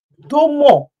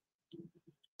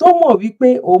tó mọ̀ wípé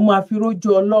òun máa fi rójú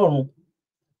Ọlọ́run,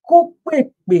 kó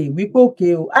pèpè wípé òkè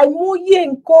o. Àìmọye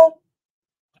nǹkan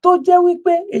tó jẹ́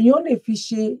wípé èèyàn lè fi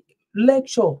ṣe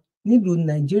lecture nílùú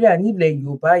Nàìjíríà, nílẹ̀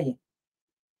Yorùbá yìí.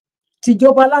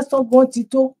 Tìjọba lásán gan ti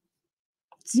tó,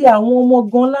 ti àwọn ọmọ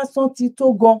gan lásán ti tó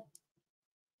gan,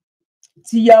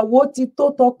 tìyàwó ti tó,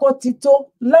 tọkọ ti tó,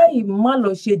 láì má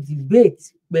lọ ṣe debate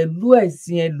pẹ̀lú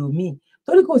ẹ̀sìn ẹlòmíì,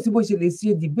 torí kò sí bó ṣe lè ṣe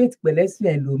debate pẹ̀lú ẹ̀sìn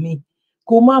ẹlòmíì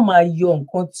kó má máa yọ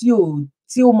nǹkan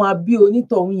tí ó máa bí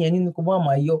onítọ̀hún yẹn nínú, kó má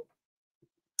máa yọ.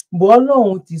 Bọ́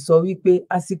Ọlọ́run ti sọ wípé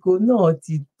àsìkò náà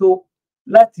ti tó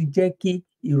láti jẹ́ kí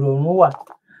ìrọ̀rùn wà,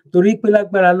 torí pé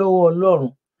lágbára lọ́wọ́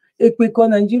Ọlọ́run èpè kan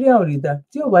Nàìjíríà ò lè dá,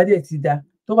 tí ò bá dẹ̀ ti dá,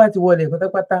 tó bá ti wọlé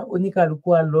pátápátá oníkálukú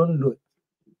á lọ ń lọ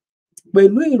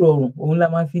pẹ̀lú ìrọ̀rùn. Òun la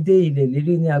máa fi dé ilẹ̀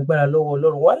lérí ní agbára lọ́wọ́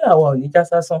Ọlọ́run. Wàhálà wa ò ní já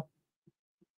sásán.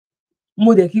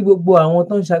 Mo dẹ̀ kí gbogbo àwọn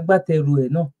tó ń ṣagbátẹrù ẹ̀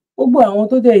náà, gbogbo àwọn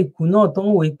tó dẹ̀ ikú náà tó ń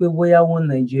wòó pé bóyá wọ́n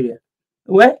Nàìjíríà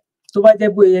tó bá jẹ́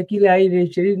bóyá yẹ kí ilé ayé rẹ̀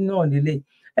ṣe rí náà lélẹ̀.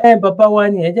 Bàbá wa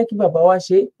ni, ẹ jẹ́ kí bàbá wa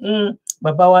ṣe.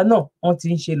 Bàbá wa náà wọ́n ti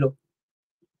ń ṣe lọ.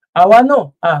 Àwa náà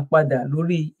á padà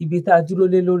lórí ibi tá a dúró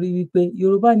lé lórí wípé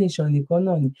Yorùbá nation nìkan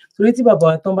náà ni, torí tí bàbá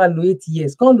wa tán bá lo 8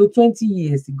 years kán lo 20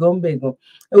 years gan bẹ̀ gan.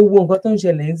 Gbogbo nǹkan tó ń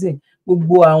ṣẹlẹ̀ ń sìn,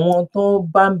 gbogbo àwọn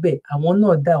tán bá ń bẹ̀ àwọn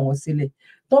náà dá wọn sílẹ̀.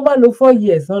 Tán bá lo 4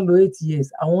 years tán lo 8 years,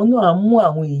 àwọn náà á mú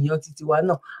àwọn èèyàn titi wa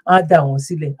náà á dá wọn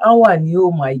sílẹ̀. Á wà ní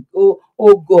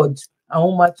oh God,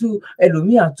 àwọn máa tún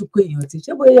ẹlòmíì àtúkọ èèyàn ti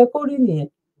ṣé bóyá yẹ kó rí nìyẹn.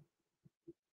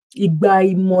 Ìgbà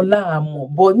ìmọ̀ láàmọ̀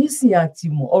bọ̀ nísìnyí àti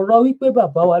mọ̀ ọ̀rọ̀ wípé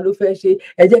bàbá wa ló fẹ́ ṣe,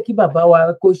 ẹ jẹ́ kí bàbá wa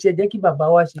kó ṣe, ẹ jẹ́ kí bàbá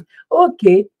wa ṣe.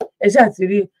 Okay, ẹ ṣáà ti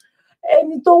rí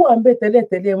ẹni tó wà ń bẹ̀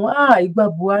tẹ́lẹ̀tẹ́lẹ̀ wọn ìgbà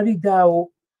Buhari dá o,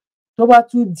 tó bá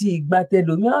tún di ìgbà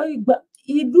tẹlòmíì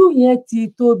ìlú yẹn ti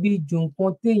tóbi ju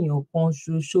nǹkan téèyàn kan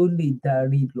ṣoṣo lè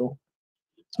darí lọ,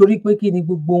 torí pé kí ni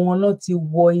gbogbo wọn lọ ti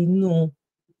wọ inú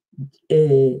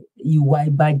ìwà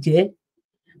ìbàjẹ́.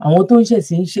 Àwọn tó ń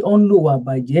ṣẹ̀sìn ń lò wà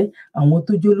bàjẹ́, àwọn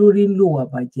tó jó lórí ń lò wà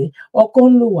bàjẹ́, ọkọ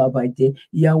ń lò wà bàjẹ́,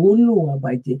 ìyàwó ń lò wà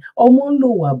bàjẹ́, ọmọ ń lò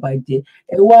wà bàjẹ́.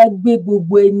 Ẹ wá gbé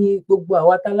gbogbo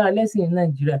àwa tálá lẹ́sìn ní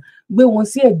Nàìjíríà, gbé wọn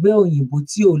sí ẹ̀gbẹ́ òyìnbó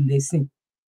tí ò lẹ́sìn.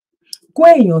 Kó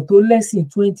èèyàn tó lẹ́sìn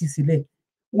 20 sílẹ̀,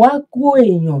 wá kó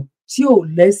èèyàn tí ò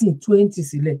lẹ́sìn 20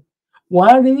 sílẹ̀.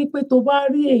 Wàá rí wípé tó bá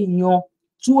rí èèyàn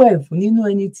 12 nínú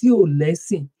ẹni tí ò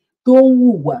lẹ́sìn tó ń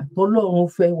hùwà tọ́lọ́run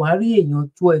fẹ́, wàá rí èèyàn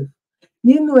 12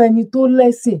 nínú ẹni tó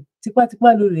lẹ́sìn tipátipá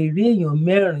ló lè rí èèyàn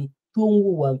mẹ́rin tó ń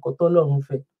hùwà nǹkan tọ́lọ́run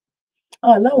fẹ́.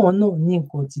 Láwọn náà ní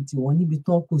nǹkan títí wọn níbi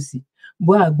tán kù sí,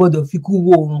 bó a gbọ́dọ̀ fi kú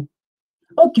wó oorun.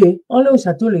 Wọ́n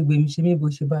lóòṣà tó lè gbèmí ṣe mí bó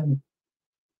ṣe bá mi.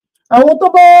 Àwọn tó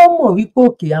bá mọ̀ wípé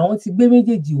òkè àwọn ti gbé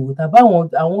méjèèjì wò tàbí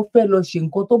àwọn fẹ́ lọ ṣe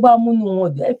nǹkan tó bá múnú wọn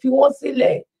dùn, ẹ fi wọ́n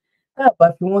sílẹ̀. Tá a bá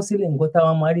fi wọ́n sílẹ̀, nǹkan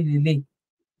táwọn máa rí leléyìí.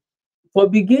 For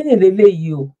beginning leléyìí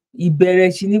o,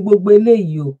 ìbẹ̀rẹ̀ sí ní gbogbo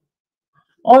eléyìí o.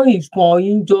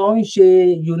 Ìkan jọ ń ṣe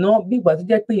bí ìgbà tó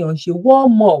jẹ́ pé èèyàn ń ṣe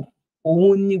warm up,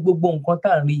 òun ni gbogbo nǹkan tá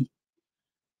à ń rí yìí.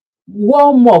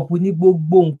 Warm up ni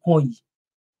gbogbo nǹkan yìí.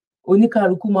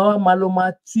 Oníkálukú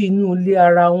máa tú inú ilé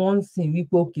ara wọn sìn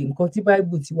wípé òkè nǹkan tí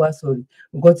Bible ti wá sọ rèé,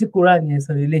 nǹkan tí Quran yẹn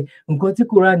sọ lélẹ̀, nǹkan tí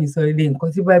Quran sọ lélẹ̀, nǹkan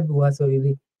tí Bible wá sọ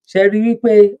lélẹ̀. Ṣé rí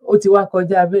wípé ó ti wá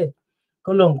kọjá bẹ́ẹ̀?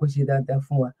 K'Ọlọ́run kó ṣe dáadáa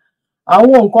fún wa.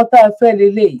 Àwọn nǹkan tá a fẹ́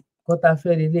lélẹ̀, nǹkan tá a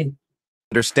fẹ́ lélẹ̀.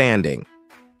 Understanding.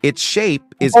 Its shape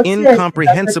is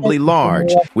incomprehensibly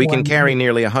large. We can carry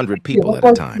nearly 100 people at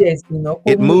a time.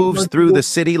 It moves through the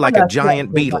city like a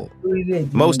giant beetle.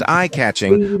 Most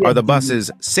eye-catching are the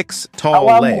bus's 6 tall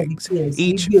legs,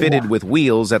 each fitted with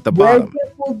wheels at the bottom.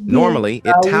 Normally,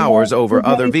 it towers over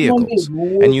other vehicles,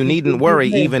 and you needn't worry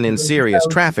even in serious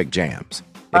traffic jams.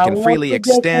 It can freely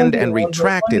extend and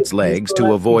retract its legs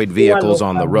to avoid vehicles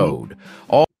on the road.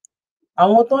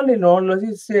 Àwọn tán lè lọ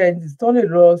tán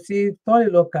lè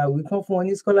lọ kàwé kán fún wọn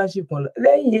ní scholarship kan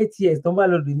lẹ́yìn 8 years tán bá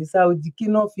lọ lò ní Saudi, kí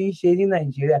náà fi ń ṣe ní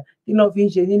Nàìjíríà, kí náà fi ń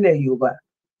ṣe nílẹ̀ Yorùbá.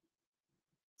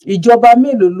 Ìjọba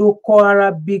mélòó ló kọ́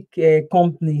Arabic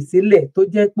company sílẹ̀ tó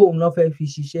jẹ́ pé òun náà fẹ́ fi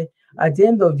ṣiṣẹ́? At the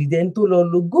end of the day tó lọ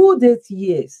lo good 8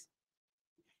 years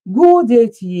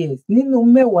nínú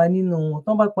 10 nínú wọn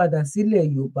tán bá padà sílẹ̀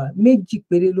Yorùbá, 2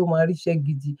 péré ló máa ríṣẹ́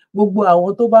gidi. Gbogbo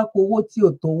àwọn tó bá kówó tí ò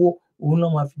tówó, òun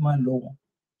náà máa fi máa lọ wọn.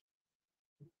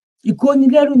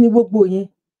 Ìkónilẹ́rú ni gbogbo yẹn.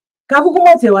 Ká kúkú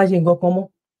má tiẹ̀ wá ṣe nǹkan kan mọ́.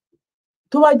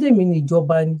 Tó bá jẹ́ èmi ní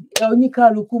ìjọba ni,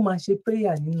 oníkálukú máa ṣe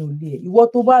prayer nínú ilé ẹ̀. Ìwọ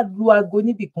tó bá lu aago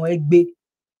níbì kan, ẹ gbé.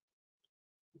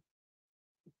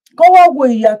 Kán wá wo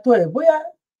ìyàtọ̀ ẹ̀,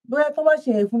 bóyá tó bá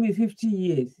ṣe yẹn fún bíi 50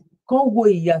 years, kán wo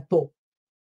ìyàtọ̀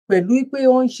pẹ̀lú pé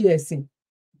wọ́n ń ṣe ẹ̀sìn.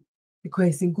 Ìkọ̀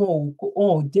ẹ̀sìn gan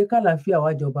ò jẹ́ kálàáfíà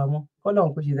wá jọba mọ́.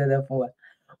 K'Ọlọ́run kó ṣe dáadáa fún wa.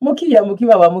 Mo kí ìyá, mo kí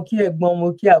bàbá, mo kí ẹ̀gbọ́n, mo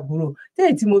kí àbúrò.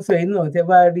 Téyì tí mo sọ yìí náà tẹ́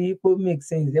bá rí pé ó make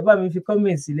sense, ẹ bá mi fi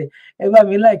comment sílẹ̀. Ẹ bá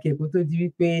mi like ẹ̀ kó tó di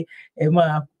wípé ẹ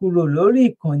máa kúrò lórí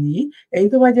ìkànnì yìí. Ẹ̀yin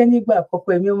tó bá jẹ́ nígbà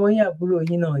àkọ́kọ́, èmi ọmọ yín àbúrò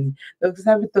yín náà ni Dr.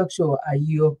 Zabby Talk Show,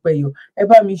 Ààyè Ọpẹ́ Yọ. Ẹ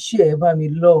bá mi share, ẹ bá mi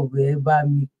love, ẹ bá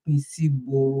mi pín sí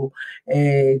gbòòrò.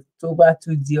 Tó bá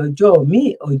tún di ọjọ́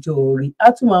míì, ọjọ́ orí, á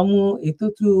tún máa mú ètò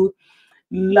tún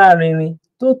lárinrin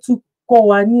tó tún kọ́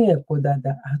wa ní ẹ̀kọ́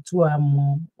dáadáa, àtún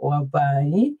àmọ́ wa bá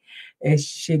yín. Ẹ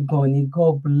ṣé gan ni.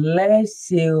 God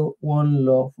bless you. One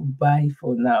love. Bye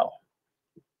for now.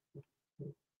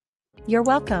 You're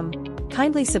welcome.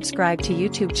 Kindly subscribe to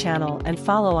YouTube channel and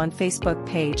follow on Facebook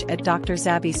page at Dr.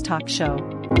 Zabby's Talk Show.